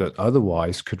people that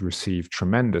otherwise could receive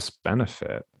tremendous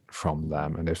benefit from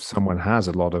them. And if someone has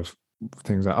a lot of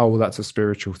things like, oh, well, that's a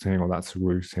spiritual thing, or that's a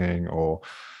woo thing, or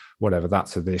whatever,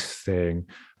 that's a this thing,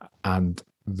 and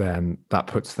then that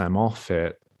puts them off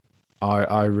it,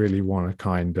 I really want to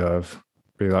kind of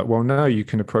be like, well, no, you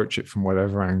can approach it from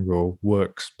whatever angle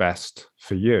works best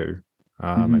for you,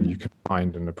 and you can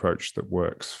find an approach that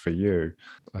works for you.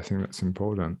 I think that's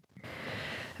important.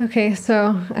 Okay,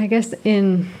 so I guess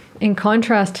in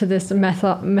contrast to this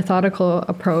methodical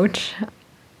approach,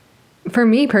 for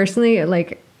me personally,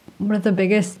 like, one of the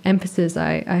biggest emphasis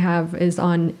I have is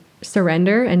on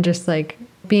surrender, and just like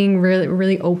being really,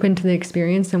 really open to the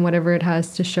experience and whatever it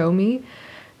has to show me.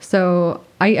 So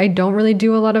I don't really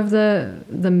do a lot of the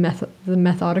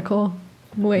methodical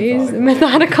ways, you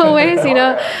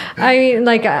know. I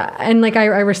like, and like I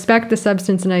respect the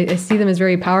substance, and I see them as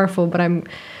very powerful, but I'm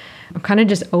kind of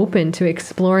just open to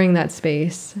exploring that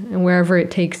space and wherever it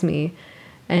takes me.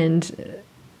 And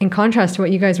in contrast to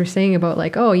what you guys were saying about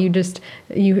like, oh, you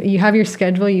have your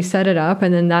schedule, you set it up,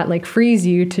 and then that like frees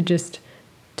you to just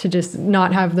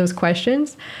not have those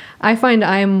questions. I find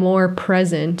I am more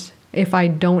present if I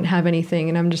don't have anything,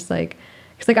 and I'm just like,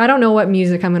 it's like, I don't know what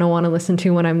music I'm going to want to listen to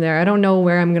when I'm there. I don't know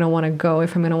where I'm going to want to go,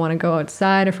 if I'm going to want to go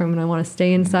outside, if I'm going to want to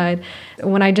stay inside.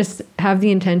 When I just have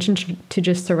the intention to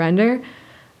just surrender,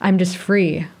 I'm just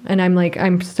free. And I'm like,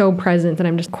 I'm so present that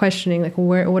I'm just questioning, like,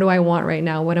 what do I want right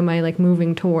now? What am I like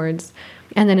moving towards?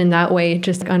 And then in that way, it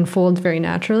just unfolds very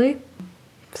naturally.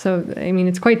 So, I mean,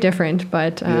 it's quite different,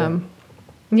 but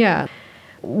yeah.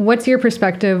 What's your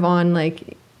perspective on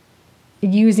like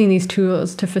using these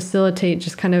tools to facilitate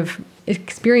just kind of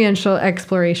experiential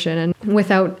exploration and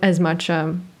without as much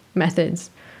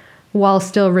methods, while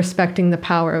still respecting the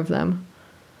power of them?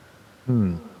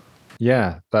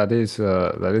 Yeah, that is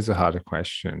a harder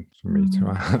question for me to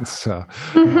answer.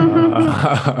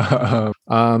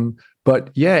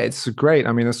 But yeah, it's great.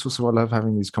 I mean, that's also why I love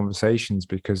having these conversations,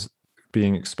 because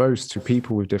being exposed to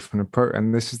people with different approach,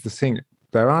 and this is the thing,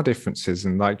 there are differences,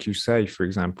 and like you say, for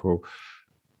example,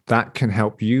 that can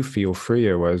help you feel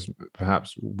freer, whereas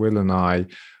perhaps Will and I,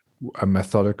 a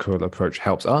methodical approach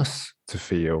helps us to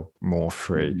feel more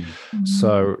free.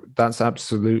 So that's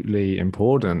absolutely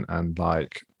important. And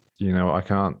like, I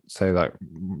can't say like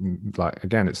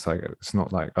again, it's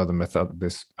not like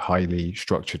this highly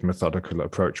structured methodical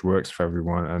approach works for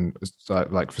everyone. And it's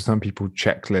like for some people,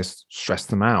 checklists stress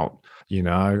them out,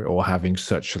 or having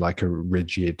such like a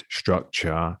rigid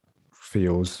structure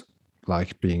feels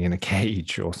like being in a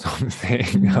cage or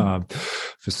something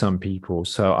for some people.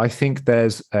 So I think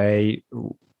there's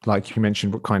like you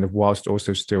mentioned, but kind of whilst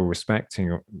also still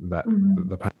respecting that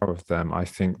the power of them, I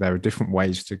think there are different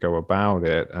ways to go about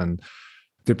it. And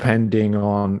depending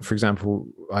on, for example,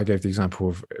 I gave the example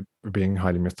of being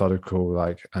highly methodical,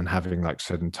 like, and having like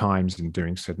certain times and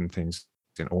doing certain things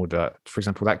in order. For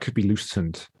example, that could be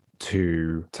loosened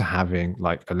to having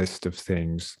like a list of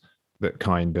things that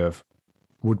kind of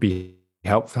would be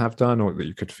helpful to have done, or that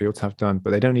you could feel to have done, but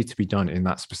they don't need to be done in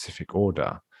that specific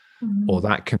order. Or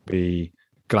that can be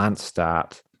glanced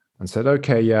at and said,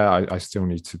 okay, yeah, I still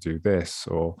need to do this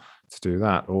or to do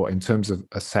that. Or in terms of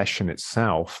a session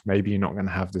itself, maybe you're not going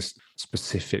to have this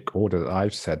specific order that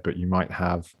I've said, but you might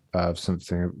have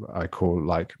something I call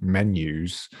like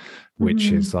menus,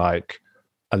 which is like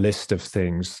a list of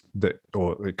things that,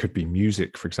 or it could be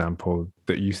music, for example,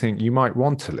 that you think you might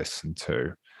want to listen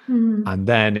to. And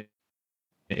then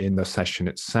in the session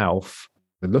itself,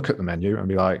 look at the menu and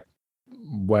be like,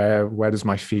 where does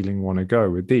my feeling want to go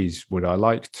with these? Would I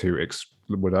like to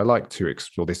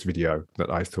explore this video that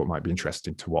I thought might be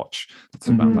interesting to watch? It's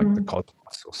about like the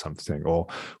cosmos or something. Or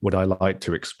would I like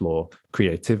to explore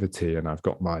creativity? And I've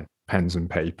got my pens and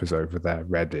papers over there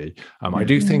ready. I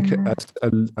do think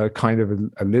a kind of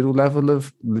a little level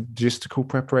of logistical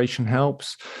preparation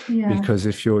helps, because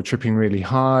if you're tripping really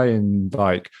high and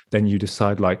like, then you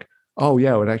decide like, oh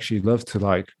yeah, I would actually love to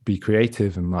like be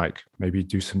creative and like maybe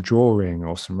do some drawing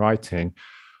or some writing.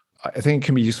 I think it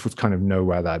can be useful to kind of know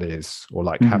where that is, or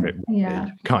like have it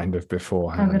kind of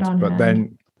beforehand. Have it on but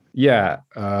hand.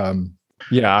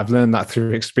 Then I've learned that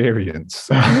through experience.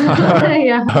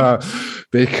 Yeah.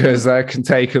 Because that can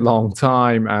take a long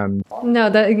time. And No,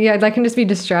 that can just be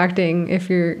distracting if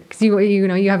because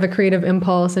you have a creative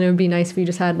impulse, and it would be nice if you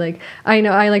just had like, I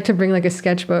know I like to bring like a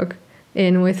sketchbook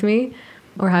in with me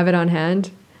or have it on hand,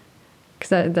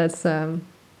 because that's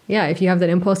if you have that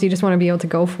impulse, you just want to be able to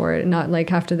go for it and not like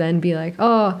have to then be like,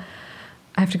 oh,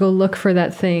 I have to go look for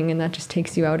that thing, and that just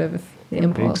takes you out of the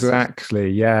impulse. Exactly,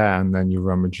 yeah. And then you're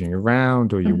rummaging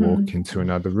around, or you walk into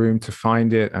another room to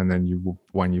find it, and then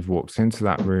when you've walked into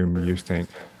that room, you think,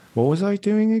 what was I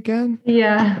doing again?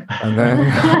 Yeah. And then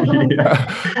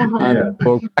and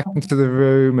walk back into the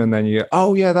room, and then you,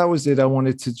 oh yeah, that was it. I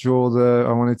wanted to draw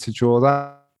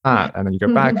that. And then you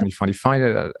go back and you finally find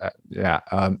it.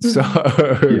 And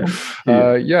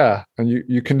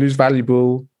you can lose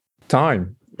valuable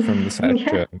time from the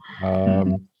session.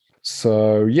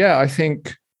 So yeah, I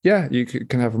think you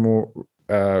can have a more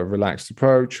relaxed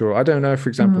approach. Or I don't know, for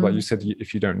example, like you said,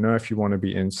 if you don't know if you want to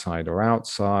be inside or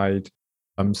outside,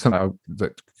 something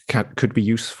that could be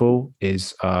useful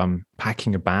is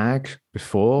packing a bag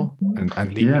before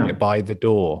and leaving it by the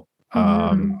door.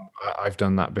 I've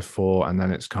done that before, and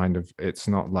then it's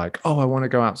not like, oh, I want to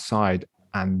go outside,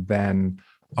 and then,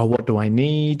 oh, what do I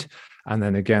need? And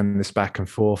then again, this back and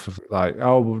forth of like,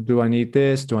 oh, well, do I need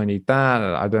this? Do I need that?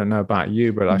 I don't know about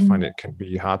you, but I find it can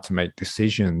be hard to make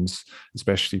decisions,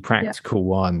 especially practical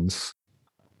ones.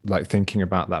 Like thinking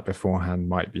about that beforehand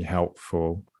might be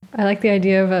helpful. I like the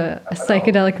idea of a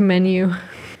psychedelic menu.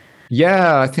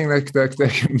 Yeah, I think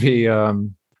that can be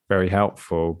very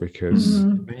helpful, because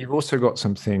you've also got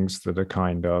some things that are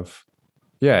kind of,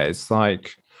 it's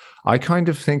like, I kind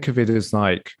of think of it as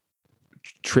like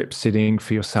trip sitting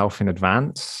for yourself in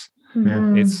advance.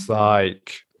 It's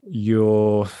like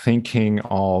you're thinking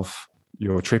of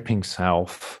your tripping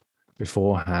self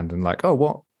beforehand, and like,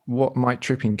 oh, what might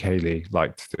tripping Kaylee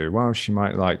like to do? Well, she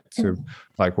might like to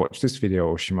like watch this video,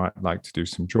 or she might like to do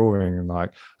some drawing, and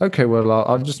like, okay, well,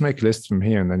 I'll just make a list from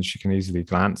here, and then she can easily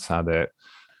glance at it.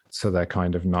 So they're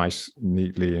kind of nice,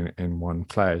 neatly in one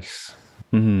place.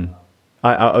 Mm-hmm.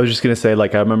 I was just going to say,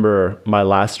 like, I remember my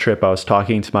last trip, I was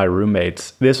talking to my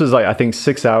roommates. This was like, I think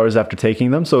 6 hours after taking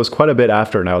them. So it was quite a bit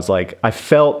after. And I was like, I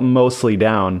felt mostly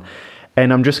down.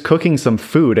 And I'm just cooking some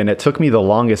food. And it took me the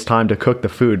longest time to cook the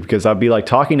food because I'd be like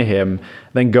talking to him,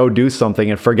 then go do something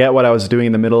and forget what I was doing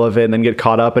in the middle of it and then get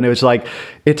caught up. And it was like,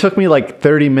 it took me like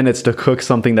 30 minutes to cook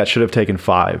something that should have taken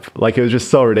 5. Like, it was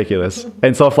just so ridiculous.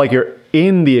 And so if like you're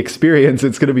in the experience,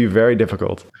 it's going to be very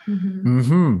difficult.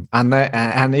 Mm-hmm.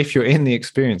 And if you're in the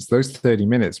experience, those 30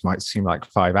 minutes might seem like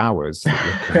 5 hours.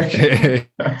 Very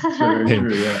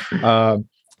true, yeah.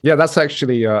 Yeah, that's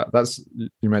actually you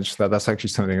mentioned that's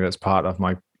actually something that's part of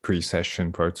my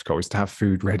pre-session protocol, is to have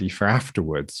food ready for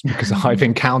afterwards, because I've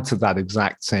encountered that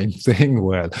exact same thing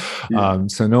where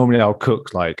so normally I'll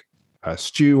cook like a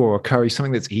stew or a curry,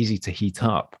 something that's easy to heat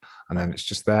up, and then it's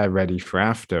just there ready for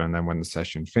after. And then when the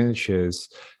session finishes,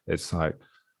 it's like,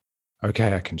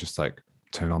 okay, I can just like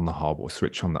turn on the hob or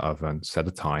switch on the oven, set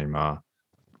a timer.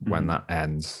 When that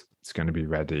ends, it's going to be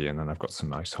ready, and then I've got some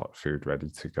nice hot food ready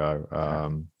to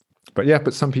go.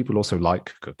 But some people also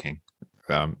like cooking.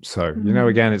 So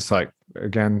again, it's like,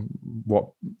 again,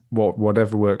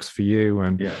 whatever works for you,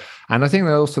 and I think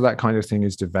that also that kind of thing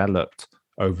is developed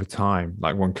over time.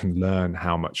 Like, one can learn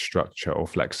how much structure or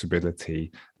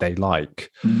flexibility they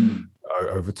like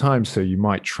over time. So you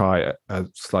might try a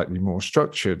slightly more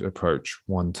structured approach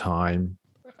one time,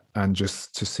 and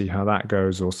just to see how that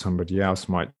goes, or somebody else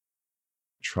might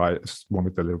try one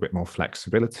with a little bit more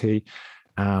flexibility,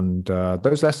 and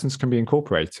those lessons can be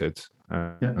incorporated,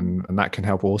 and that can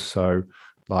help also.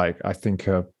 Like, I think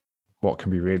what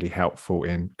can be really helpful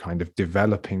in kind of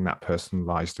developing that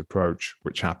personalized approach,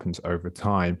 which happens over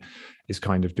time, is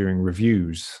kind of doing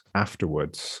reviews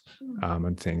afterwards,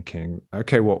 and thinking,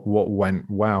 okay, what went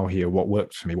well here, what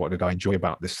worked for me, what did I enjoy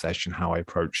about this session, how I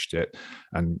approached it,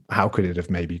 and how could it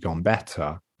have maybe gone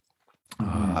better.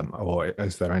 Or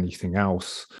is there anything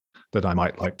else that I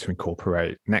might like to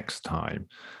incorporate next time?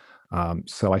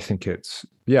 So I think it's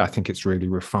really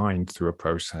refined through a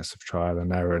process of trial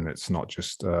and error, and it's not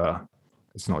just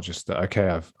okay,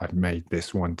 I've made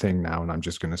this one thing now, and I'm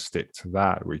just going to stick to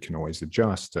that. We can always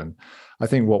adjust, and I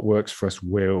think what works for us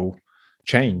will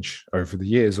change over the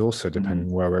years, also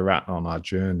depending where we're at on our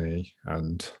journey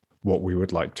and what we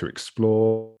would like to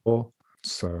explore.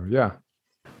 So yeah.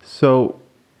 So,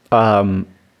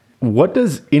 what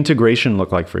does integration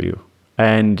look like for you?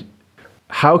 And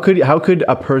how could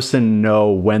a person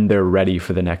know when they're ready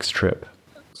for the next trip?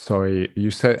 Sorry,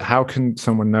 you said, how can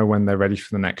someone know when they're ready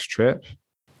for the next trip?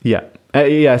 Yeah.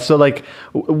 Yeah. So like,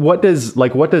 what does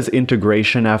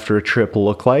integration after a trip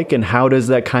look like, and how does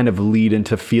that kind of lead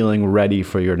into feeling ready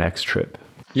for your next trip?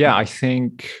 Yeah, I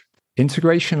think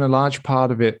integration, a large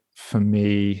part of it for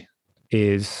me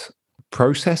is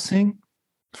processing,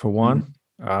 for one.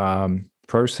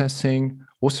 Processing,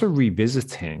 also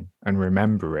revisiting and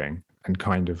remembering and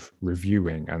kind of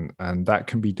reviewing, and that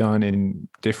can be done in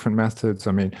different methods.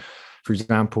 I mean, for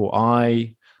example,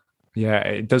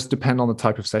 it does depend on the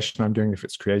type of session I'm doing, if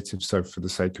it's creative. So for the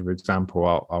sake of example,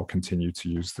 I'll continue to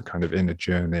use the kind of inner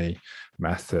journey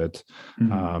method.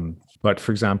 But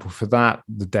for example, for that,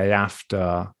 the day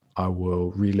after, I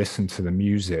will re-listen to the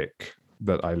music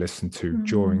that I listened to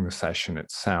during the session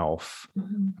itself.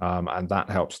 And that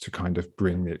helps to kind of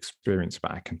bring the experience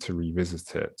back and to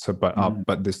revisit it. So,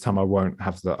 but this time I won't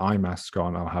have the eye mask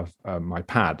on. I'll have my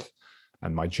pad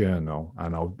and my journal,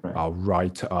 and I'll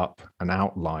write up an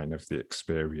outline of the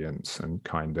experience, and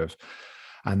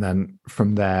then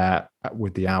from there,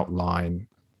 with the outline,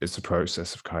 it's a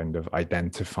process of kind of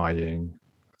identifying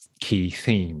key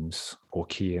themes or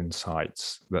key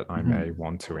insights that I may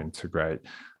want to integrate.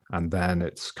 And then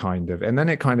it kind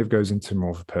of goes into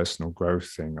more of a personal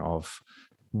growth thing of,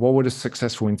 what would a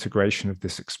successful integration of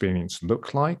this experience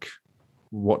look like?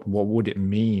 What would it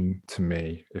mean to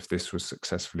me if this was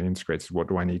successfully integrated? What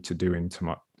do I need to do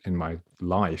in my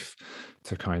life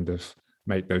to kind of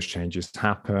make those changes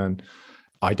happen?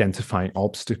 Identifying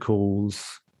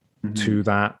obstacles to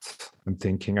that, and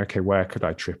thinking, okay, where could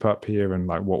I trip up here, and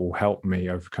like, what will help me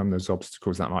overcome those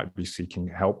obstacles? That might be seeking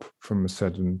help from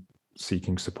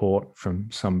seeking support from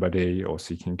somebody, or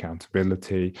seeking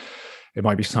accountability. It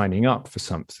might be signing up for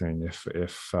something.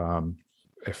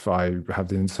 If I have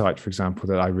the insight, for example,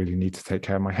 that I really need to take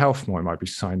care of my health more, it might be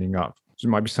signing up. It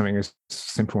might be something as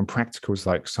simple and practical as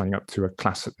like signing up to a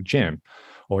class at the gym.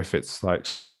 Or if it's like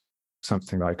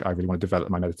something like, I really want to develop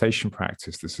my meditation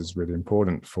practice. This is really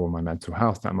important for my mental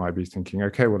health. That might be thinking,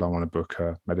 okay, well, I want to book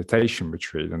a meditation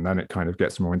retreat. And then it kind of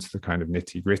gets more into the kind of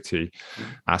nitty gritty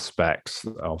aspects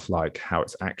of like how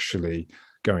it's actually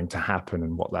going to happen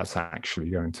and what that's actually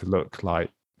going to look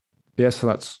like. Yeah, so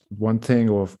that's one thing.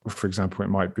 Or for example, it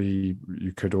might be,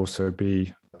 you could also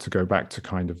be, to go back to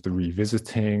kind of the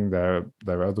revisiting, there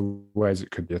are other ways. It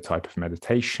could be a type of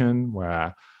meditation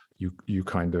where you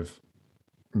kind of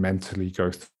mentally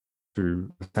go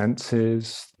through the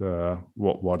senses,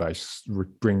 what I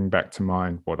bring back to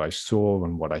mind, what I saw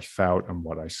and what I felt and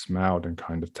what I smelled, and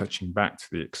kind of touching back to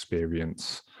the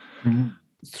experience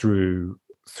through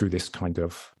this kind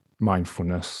of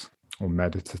mindfulness or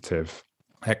meditative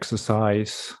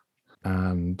exercise.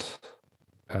 And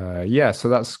so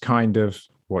that's kind of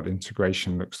what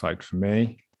integration looks like for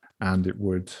me. And it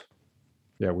would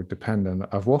depend. And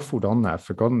I've waffled on that. I've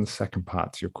forgotten the second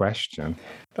part to your question.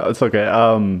 Oh, it's okay.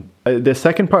 The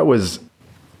second part was,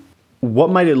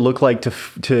 what might it look like to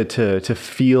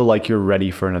feel like you're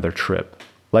ready for another trip?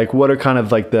 Like, what are kind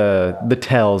of like the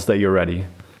tells that you're ready?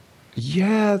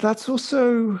 Yeah, that's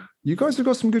also, you guys have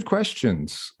got some good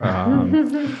questions.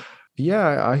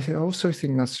 Yeah, I also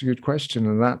think that's a good question.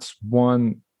 And that's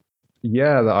one,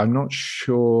 that I'm not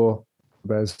sure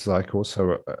there's like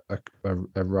also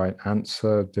a right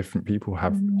answer. Different people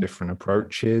have different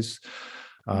approaches.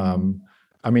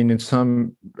 I mean, in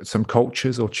some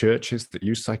cultures or churches that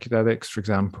use psychedelics, for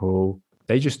example,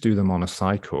 they just do them on a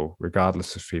cycle,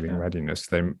 regardless of feeling readiness.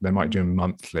 They might do them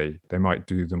monthly. They might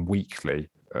do them weekly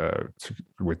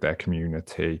with their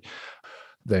community.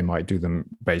 They might do them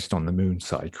based on the moon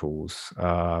cycles,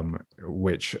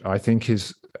 which I think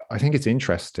it's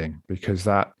interesting, because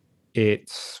that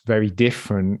it's very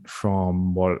different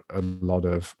from what a lot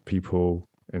of people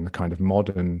in the kind of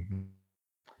modern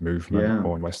movement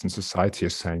or in Western society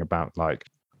is saying about, like,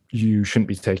 you shouldn't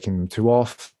be taking them too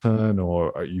often,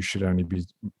 or you should only be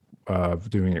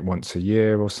doing it once a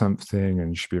year or something,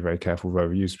 and you should be very careful with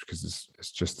overuse, because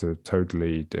it's just a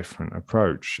totally different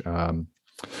approach.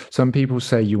 Some people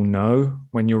say you'll know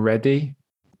when you're ready,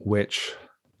 which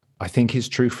I think is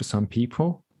true for some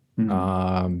people.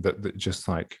 That just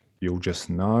like, you'll just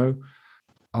know.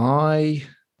 I'm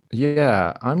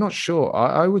not sure.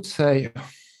 I would say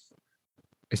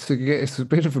it's a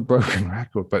bit of a broken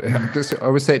record, but I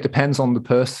would say it depends on the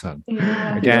person.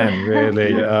 Again,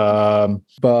 really.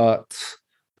 But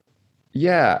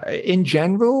yeah, in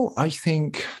general, I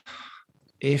think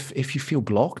if you feel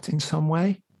blocked in some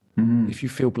way, if you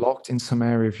feel blocked in some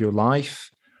area of your life,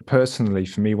 personally,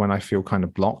 for me, when I feel kind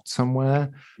of blocked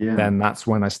somewhere, then that's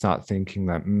when I start thinking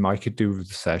that I could do with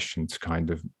the session to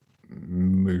kind of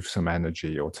move some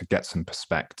energy, or to get some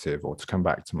perspective, or to come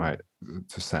back to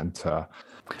center.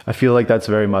 I feel like that's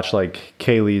very much like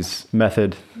Kaylee's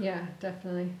method. Yeah,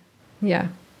 definitely. Yeah.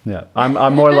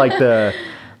 I'm more like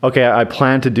okay, I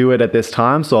plan to do it at this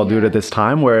time, so I'll do it at this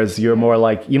time. Whereas you're more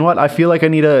like, you know what, I feel like I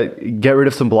need to get rid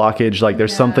of some blockage. Like,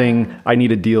 there's something I need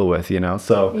to deal with,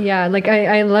 So yeah, like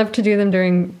I love to do them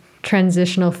during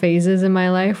transitional phases in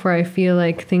my life, where I feel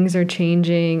like things are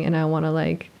changing and I want to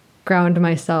like ground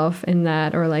myself in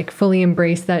that, or like fully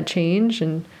embrace that change.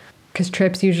 And because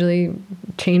trips usually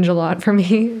change a lot for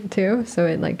me too, so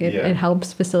it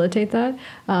helps facilitate that.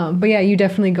 But yeah, you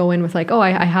definitely go in with like,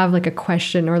 I have like a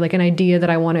question or like an idea that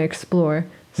I want to explore,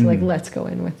 so like let's go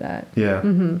in with that.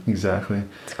 Exactly.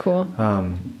 It's cool.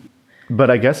 But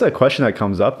I guess a question that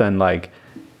comes up then, like,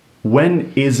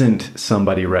 when isn't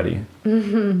somebody ready?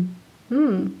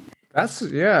 That's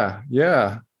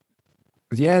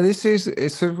this is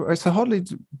it's a hotly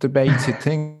debated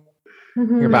thing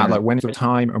about like when is the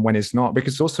time and when it's not,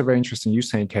 because it's also very interesting. You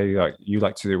saying, Kaylee, like you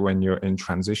like to do it when you're in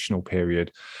transitional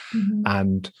period,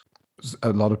 and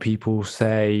a lot of people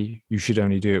say you should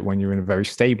only do it when you're in a very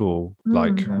stable,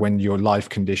 like when your life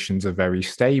conditions are very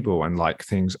stable and like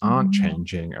things aren't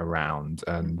changing around,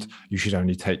 and you should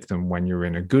only take them when you're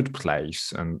in a good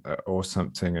place and or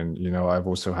something. And I've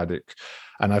also had it,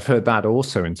 and I've heard that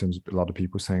also in terms of a lot of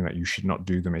people saying that you should not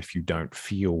do them if you don't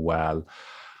feel well.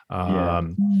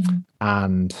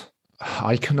 And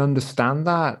I can understand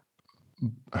that,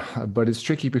 but it's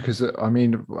tricky because I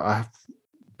mean,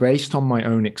 based on my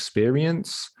own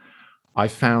experience, I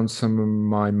found some of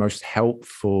my most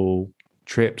helpful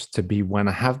trips to be when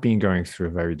I have been going through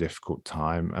a very difficult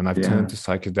time, and I've turned to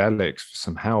psychedelics for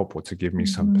some help, or to give me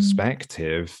some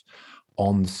perspective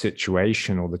on the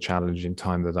situation or the challenging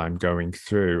time that I'm going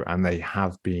through, and they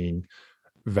have been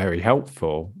very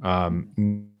helpful.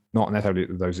 Not necessarily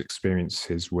that those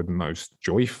experiences were the most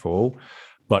joyful,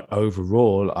 but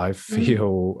overall, I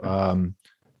feel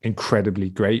incredibly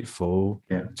grateful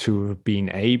to have been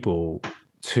able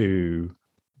to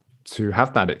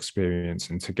have that experience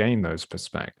and to gain those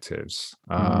perspectives.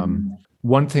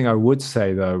 One thing I would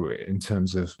say, though, in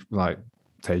terms of like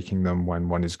taking them when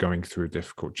one is going through a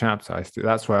difficult chapter,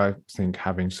 that's where I think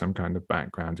having some kind of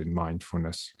background in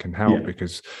mindfulness can help,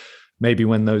 because maybe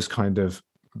when those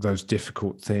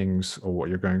difficult things or what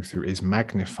you're going through is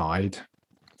magnified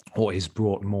or is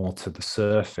brought more to the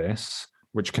surface,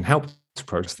 which can help to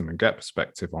process them and get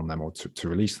perspective on them, or to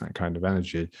release that kind of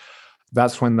energy.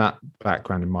 That's when that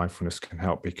background in mindfulness can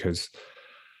help, because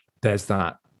there's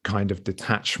that kind of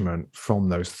detachment from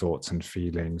those thoughts and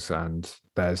feelings, and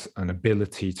there's an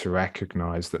ability to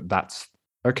recognize that that's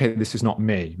okay, this is not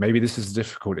me. Maybe this is a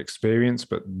difficult experience,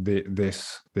 but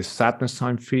this sadness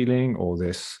I'm feeling, or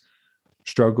this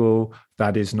struggle,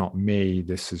 that is not me.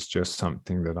 This is just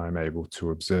something that I'm able to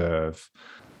observe.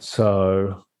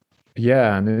 So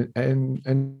yeah, and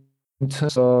in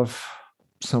terms of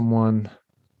someone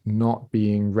not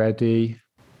being ready,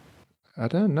 I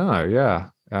don't know. Yeah.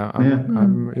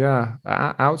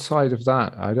 Outside of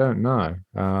that, I don't know.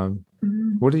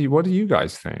 What do you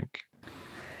guys think?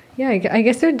 Yeah, I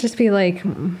guess it would just be like,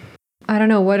 I don't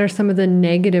know, what are some of the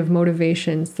negative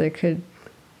motivations that could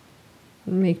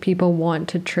make people want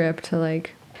to trip to,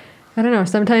 like, I don't know,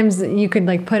 sometimes you could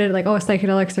like put it like, oh,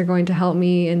 psychedelics are going to help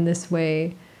me in this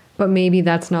way, but maybe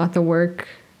that's not the work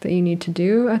that you need to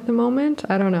do at the moment.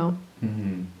 I don't know.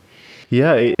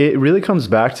 Yeah, it really comes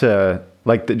back to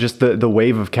like just the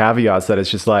wave of caveats that it's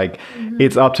just like,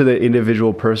 it's up to the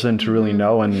individual person to really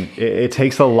know. And it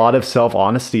takes a lot of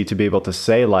self-honesty to be able to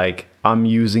say, like, I'm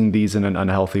using these in an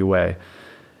unhealthy way,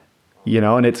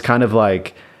 and it's kind of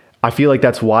like, I feel like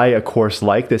that's why a course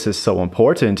like this is so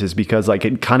important, is because like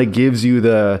it kind of gives you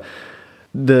the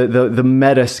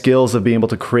meta skills of being able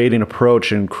to create an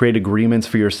approach and create agreements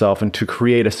for yourself, and to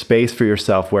create a space for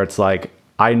yourself where it's like,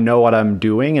 I know what I'm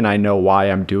doing and I know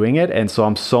why I'm doing it. And so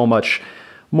I'm so much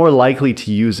more likely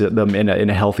to use them in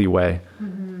a healthy way,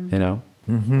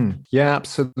 Yeah,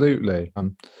 absolutely.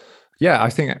 I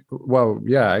think,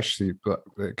 actually,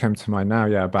 it came to mind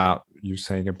now, about you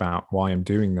saying about why I'm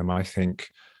doing them. I think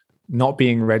not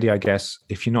being ready, I guess,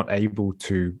 if you're not able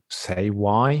to say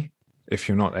why, if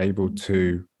you're not able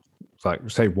to like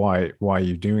say why are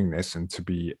you doing this, and to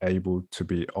be able to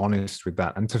be honest with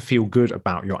that and to feel good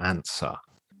about your answer.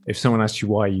 If someone asks you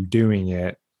why are you doing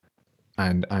it,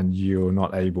 and you're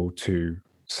not able to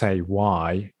say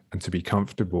why and to be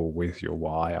comfortable with your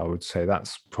why, I would say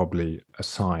that's probably a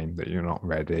sign that you're not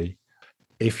ready.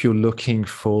 If you're looking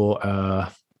for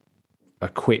a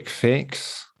quick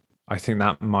fix, I think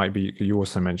that might be, you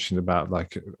also mentioned about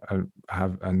like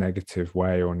have a negative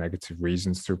way or negative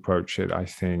reasons to approach it. I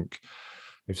think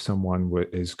if someone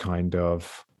is kind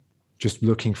of just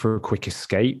looking for a quick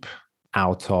escape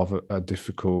out of a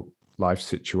difficult life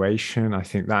situation, I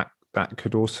think that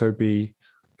could also be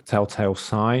a telltale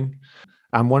sign.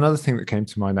 And one other thing that came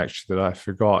to mind actually that I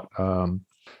forgot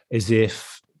is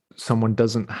if someone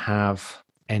doesn't have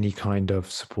any kind of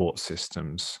support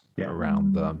systems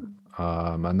around them.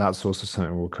 And that's also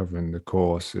something we'll cover in the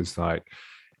course, is like,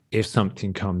 if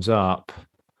something comes up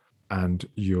and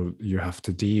you have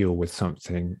to deal with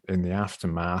something in the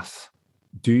aftermath,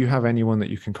 do you have anyone that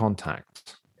you can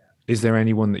contact? Is there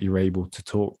anyone that you're able to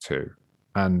talk to?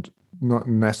 And not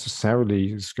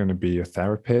necessarily is going to be a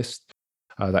therapist.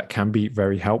 That can be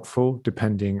very helpful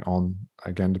depending on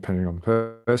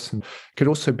the person. Could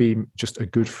also be just a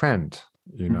good friend,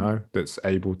 that's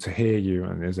able to hear you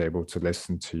and is able to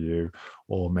listen to you,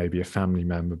 or maybe a family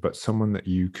member, but someone that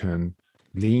you can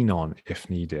lean on if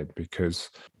needed, because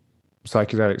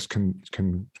psychedelics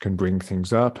can bring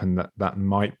things up, and that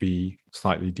might be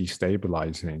slightly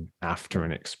destabilizing after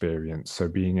an experience. So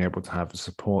being able to have a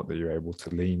support that you're able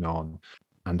to lean on,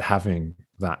 and having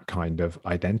that kind of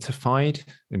identified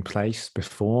in place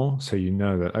before, so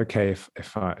that, okay,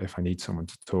 if I need someone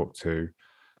to talk to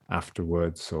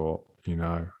afterwards, or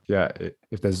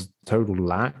if there's total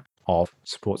lack of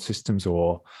support systems,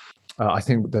 or I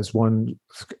think there's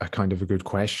a kind of a good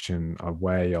question, a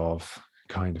way of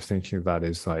kind of thinking of that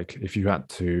is like, if you had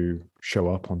to show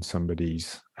up on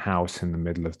somebody's house in the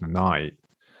middle of the night,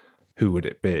 who would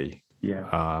it be?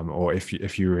 Or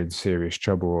if you were in serious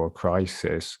trouble or a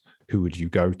crisis, who would you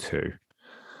go to?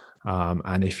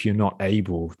 And if you're not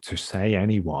able to say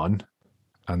anyone,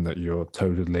 and that you're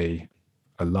totally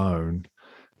alone,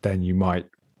 then you might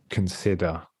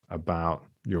consider about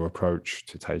your approach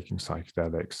to taking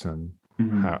psychedelics and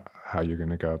how you're going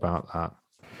to go about that.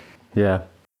 Yeah.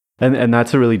 And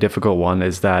that's a really difficult one,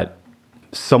 is that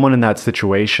someone in that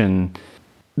situation,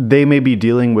 they may be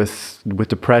dealing with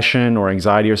depression or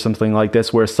anxiety or something like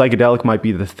this, where psychedelic might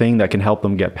be the thing that can help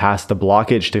them get past the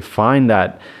blockage to find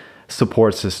that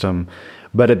support system.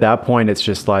 But at that point, it's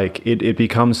just like it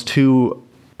becomes too.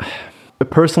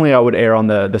 Personally, I would err on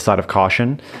the side of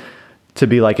caution, to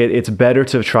be like it's better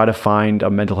to try to find a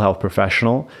mental health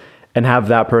professional and have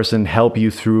that person help you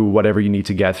through whatever you need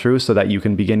to get through, so that you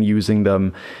can begin using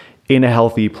them in a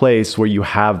healthy place where you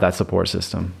have that support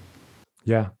system.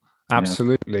 Yeah,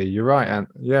 absolutely. You're right. And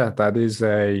yeah,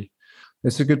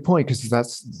 it's a good point, because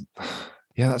that's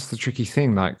the tricky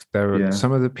thing. Like, there are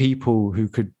some of the people who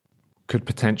could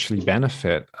potentially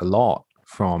benefit a lot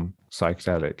from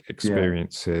psychedelic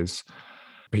experiences.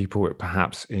 People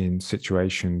perhaps in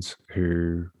situations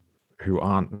who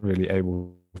aren't really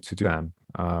able to do them,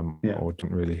 or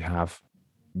don't really have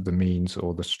the means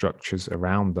or the structures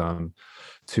around them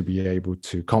to be able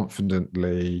to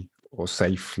confidently or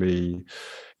safely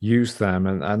use them.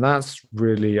 And that's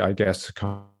really, I guess,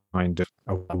 kind of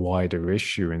a wider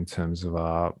issue in terms of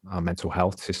our mental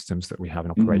health systems that we have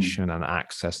in operation and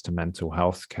access to mental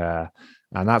health care.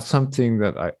 And that's something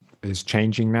that is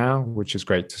changing now, which is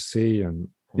great to see, and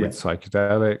with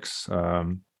psychedelics.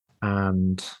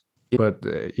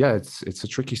 It's a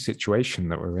tricky situation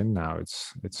that we're in now.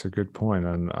 It's a good point,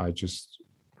 and I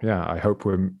hope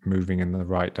we're moving in the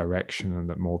right direction, and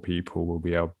that more people will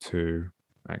be able to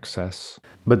access.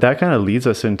 But that kind of leads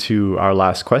us into our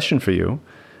last question for you,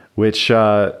 which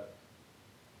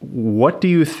what do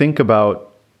you think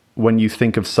about when you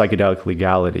think of psychedelic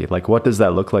legality? Like, what does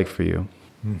that look like for you?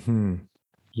 Mm-hmm.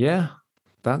 Yeah,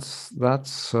 that's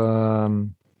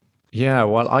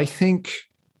well, I think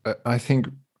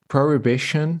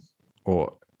prohibition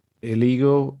or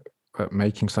illegal,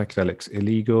 making psychedelics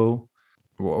illegal.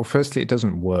 Well, firstly, it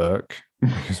doesn't work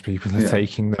because people are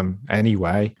taking them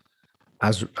anyway,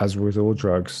 as with all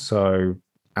drugs. So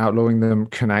outlawing them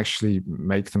can actually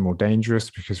make them more dangerous,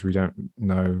 because we don't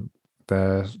know,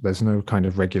 there's no kind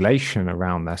of regulation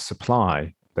around their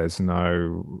supply. There's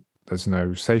no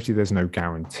safety, there's no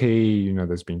guarantee.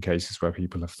 There's been cases where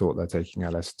people have thought they're taking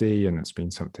LSD and it's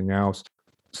been something else.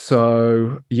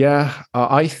 So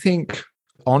I think,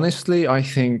 honestly,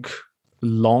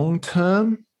 long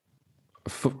term,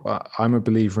 I'm a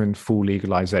believer in full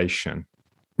legalization.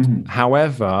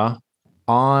 However,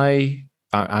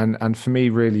 and for me,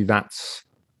 really, that's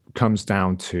comes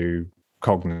down to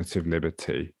cognitive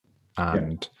liberty,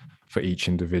 and for each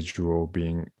individual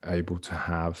being able to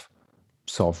have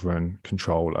sovereign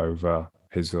control over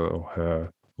his or her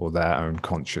or their own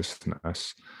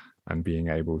consciousness, and being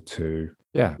able to,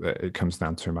 it comes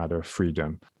down to a matter of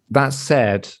freedom. That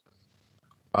said,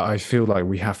 I feel like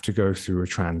we have to go through a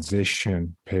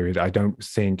transition period. I don't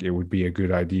think it would be a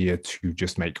good idea to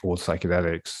just make all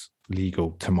psychedelics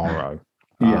legal tomorrow.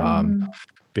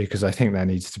 Because I think there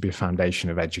needs to be a foundation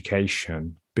of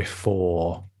education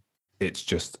before it's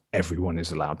just everyone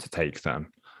is allowed to take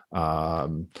them.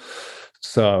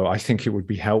 So I think it would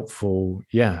be helpful,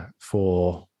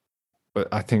 but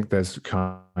I think there's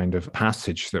kind of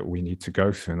passage that we need to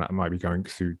go through, and that might be going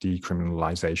through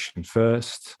decriminalization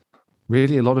first.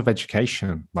 Really, a lot of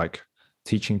education, like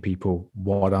teaching people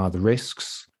what are the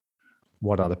risks,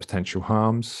 what are the potential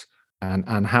harms,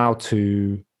 and how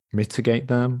to mitigate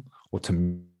them or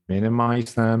to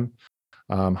minimize them,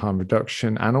 harm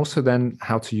reduction, and also then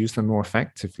how to use them more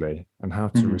effectively and how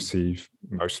to receive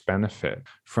most benefit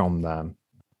from them.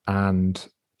 And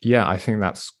I think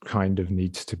that's kind of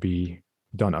needs to be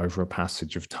done over a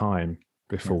passage of time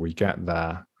before we get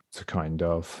there, to kind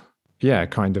of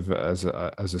as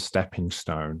a stepping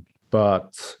stone.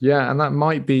 But and that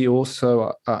might be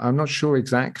also, I'm not sure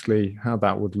exactly how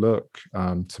that would look,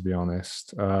 to be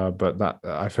honest. But that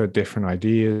I've heard different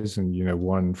ideas, and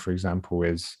one, for example,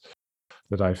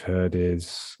 that I've heard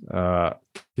is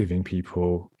giving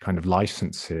people kind of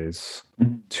licenses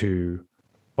to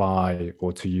buy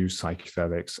or to use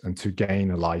psychedelics, and to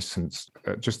gain a license,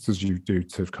 just as you do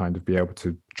to kind of be able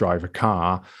to drive a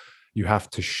car, you have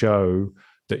to show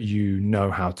that you know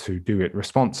how to do it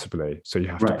responsibly. So you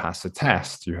have to pass a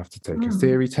test. You have to take a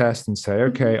theory test and say,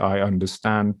 okay, I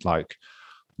understand like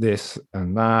this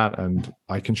and that, and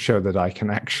I can show that I can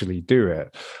actually do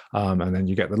it. And then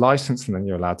you get the license, and then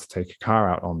you're allowed to take a car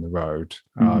out on the road.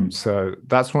 So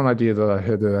that's one idea that I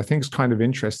heard that I think is kind of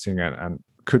interesting and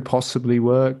could possibly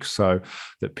work, so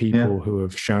that people who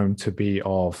have shown to be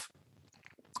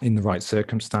in the right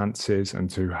circumstances and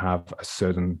to have a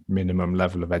certain minimum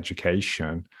level of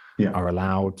education are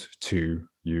allowed to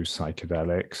use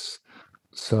psychedelics.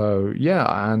 So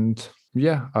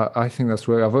I think that's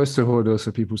where I've also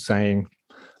heard people saying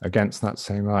against that,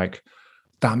 saying like,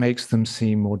 that makes them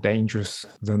seem more dangerous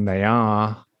than they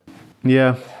are.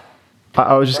 Yeah.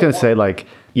 I was just going to say, like,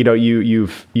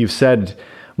 you've said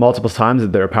multiple times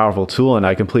that they're a powerful tool, and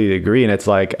I completely agree. And it's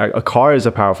like a car is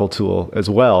a powerful tool as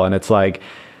well. And it's like,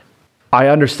 I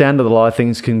understand that a lot of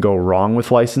things can go wrong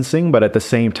with licensing, but at the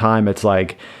same time, it's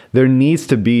like there needs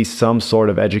to be some sort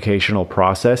of educational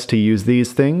process to use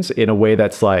these things in a way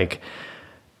that's like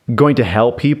going to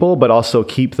help people, but also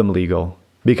keep them legal.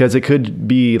 Because it could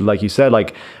be, like you said,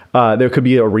 like there could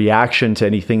be a reaction to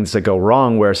any things that go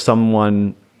wrong where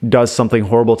someone does something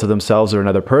horrible to themselves or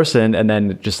another person, and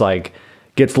then just like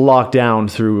gets locked down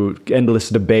through endless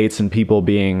debates and people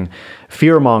being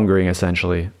fear-mongering,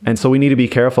 essentially. And so we need to be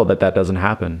careful that that doesn't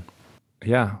happen.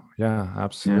 Yeah,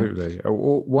 absolutely. Yeah.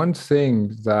 One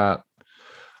thing that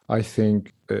I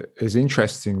think is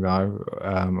interesting, though,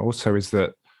 also is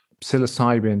that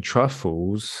psilocybin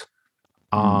truffles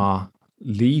are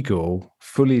legal,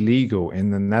 fully legal in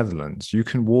the Netherlands. You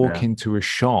can walk into a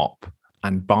shop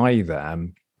and buy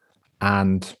them,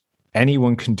 and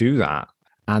anyone can do that.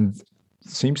 And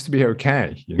seems to be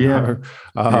okay, you know.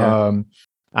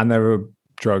 And there are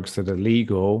drugs that are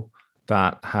legal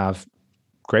that have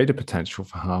greater potential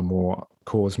for harm or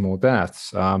cause more deaths.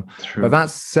 But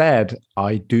that said,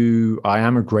 I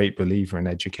am a great believer in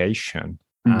education,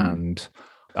 and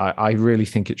I really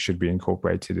think it should be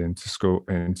incorporated into school,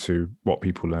 into what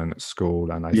people learn at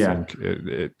school. And I think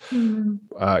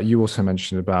you also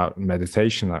mentioned about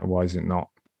meditation, like why is it not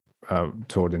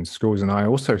taught in schools? And I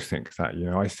also think that,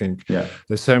 I think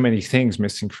there's so many things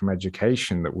missing from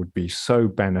education that would be so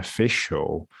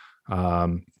beneficial,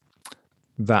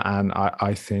 that, and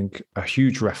I think a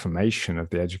huge reformation of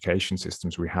the education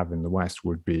systems we have in the West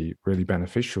would be really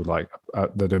beneficial, like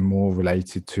that are more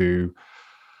related to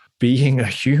being a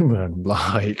human.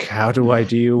 Like, how do I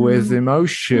deal with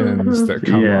emotions that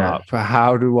come up?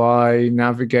 How do I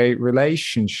navigate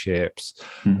relationships?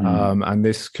 And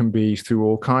this can be through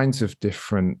all kinds of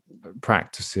different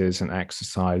practices and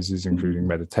exercises, including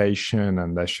meditation.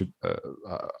 And there should,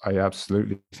 I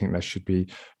absolutely think there should be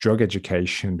drug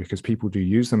education, because people do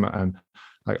use them. And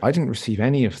like, I didn't receive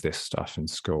any of this stuff in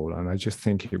school, and I just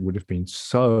think it would have been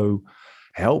so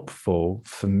helpful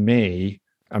for me.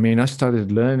 I mean, I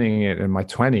started learning it in my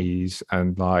 20s,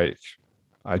 and like,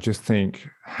 I just think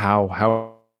how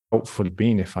helpful it'd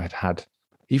been if I'd had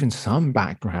even some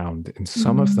background in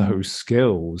some of those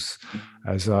skills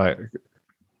as I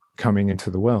coming into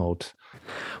the world.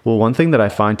 Well, one thing that I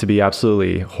find to be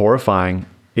absolutely horrifying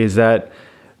is that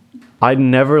I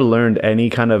never learned any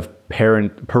kind of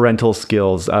parental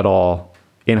skills at all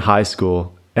in high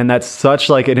school. And that's such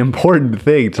like an important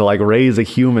thing to like raise a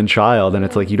human child. And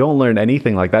it's like, you don't learn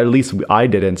anything like that. At least I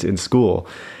didn't in school.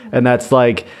 And that's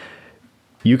like,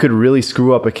 you could really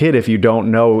screw up a kid if you don't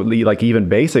know like even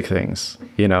basic things,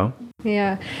 you know?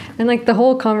 Yeah. And like the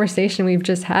whole conversation we've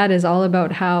just had is all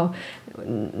about how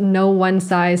no one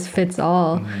size fits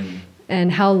all,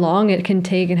 and how long it can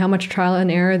take and how much trial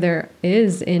and error there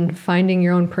is in finding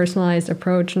your own personalized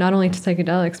approach, not only to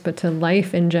psychedelics, but to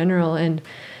life in general, and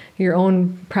your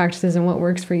own practices and what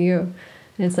works for you.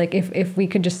 And it's like, if we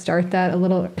could just start that a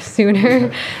little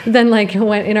sooner than like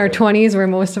when in our 20s, where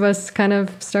most of us kind of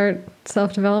start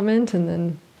self-development, and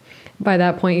then by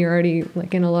that point you're already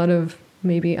like in a lot of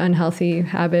maybe unhealthy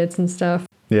habits and stuff.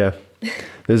 Yeah.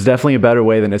 There's definitely a better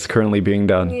way than it's currently being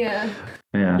done. Yeah,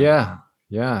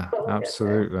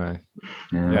 absolutely.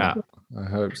 Yeah, I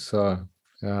hope so.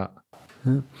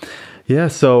 Yeah,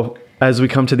 so as we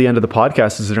come to the end of the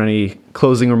podcast, is there any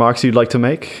closing remarks you'd like to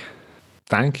make?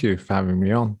 Thank you for having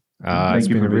me on. It's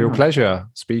been a real pleasure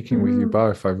speaking with you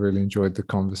both. I've really enjoyed the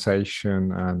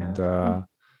conversation, and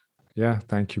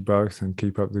thank you both, and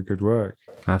keep up the good work.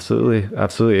 Absolutely.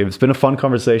 It's been a fun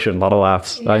conversation, a lot of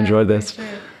laughs. I enjoyed this. Sure.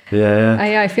 Yeah.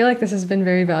 I feel like this has been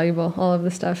very valuable, all of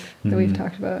the stuff that we've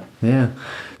talked about. Yeah.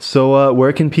 So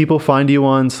where can people find you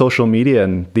on social media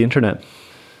and the internet?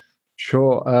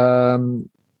 Sure.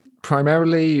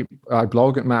 Primarily, I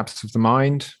blog at Maps of the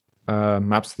Mind,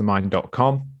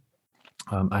 mapsofthemind.com.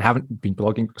 I haven't been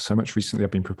blogging so much recently.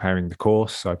 I've been preparing the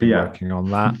course, so I've been working on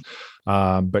that.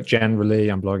 But generally,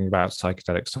 I'm blogging about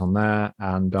psychedelics on there,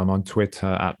 and I'm on Twitter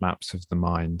at Maps of the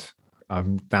Mind.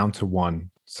 I'm down to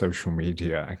one social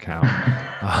media account,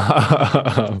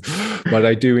 but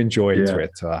I do enjoy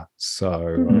Twitter.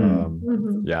 So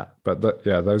but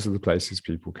those are the places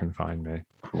people can find me.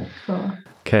 Cool.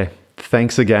 Okay,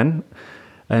 thanks again,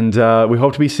 and we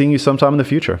hope to be seeing you sometime in the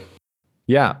future.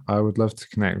 Yeah, I would love to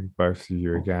connect with both of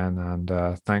you again,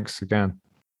 and thanks again.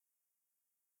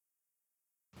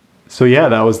 So yeah,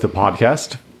 that was the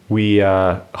podcast. We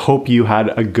hope you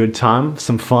had a good time,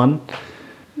 some fun.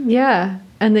 Yeah.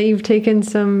 and that you've taken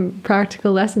some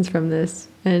practical lessons from this,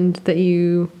 and that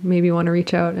you maybe want to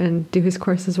reach out and do his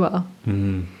course as well.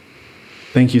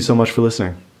 Thank you so much for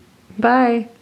listening. Bye.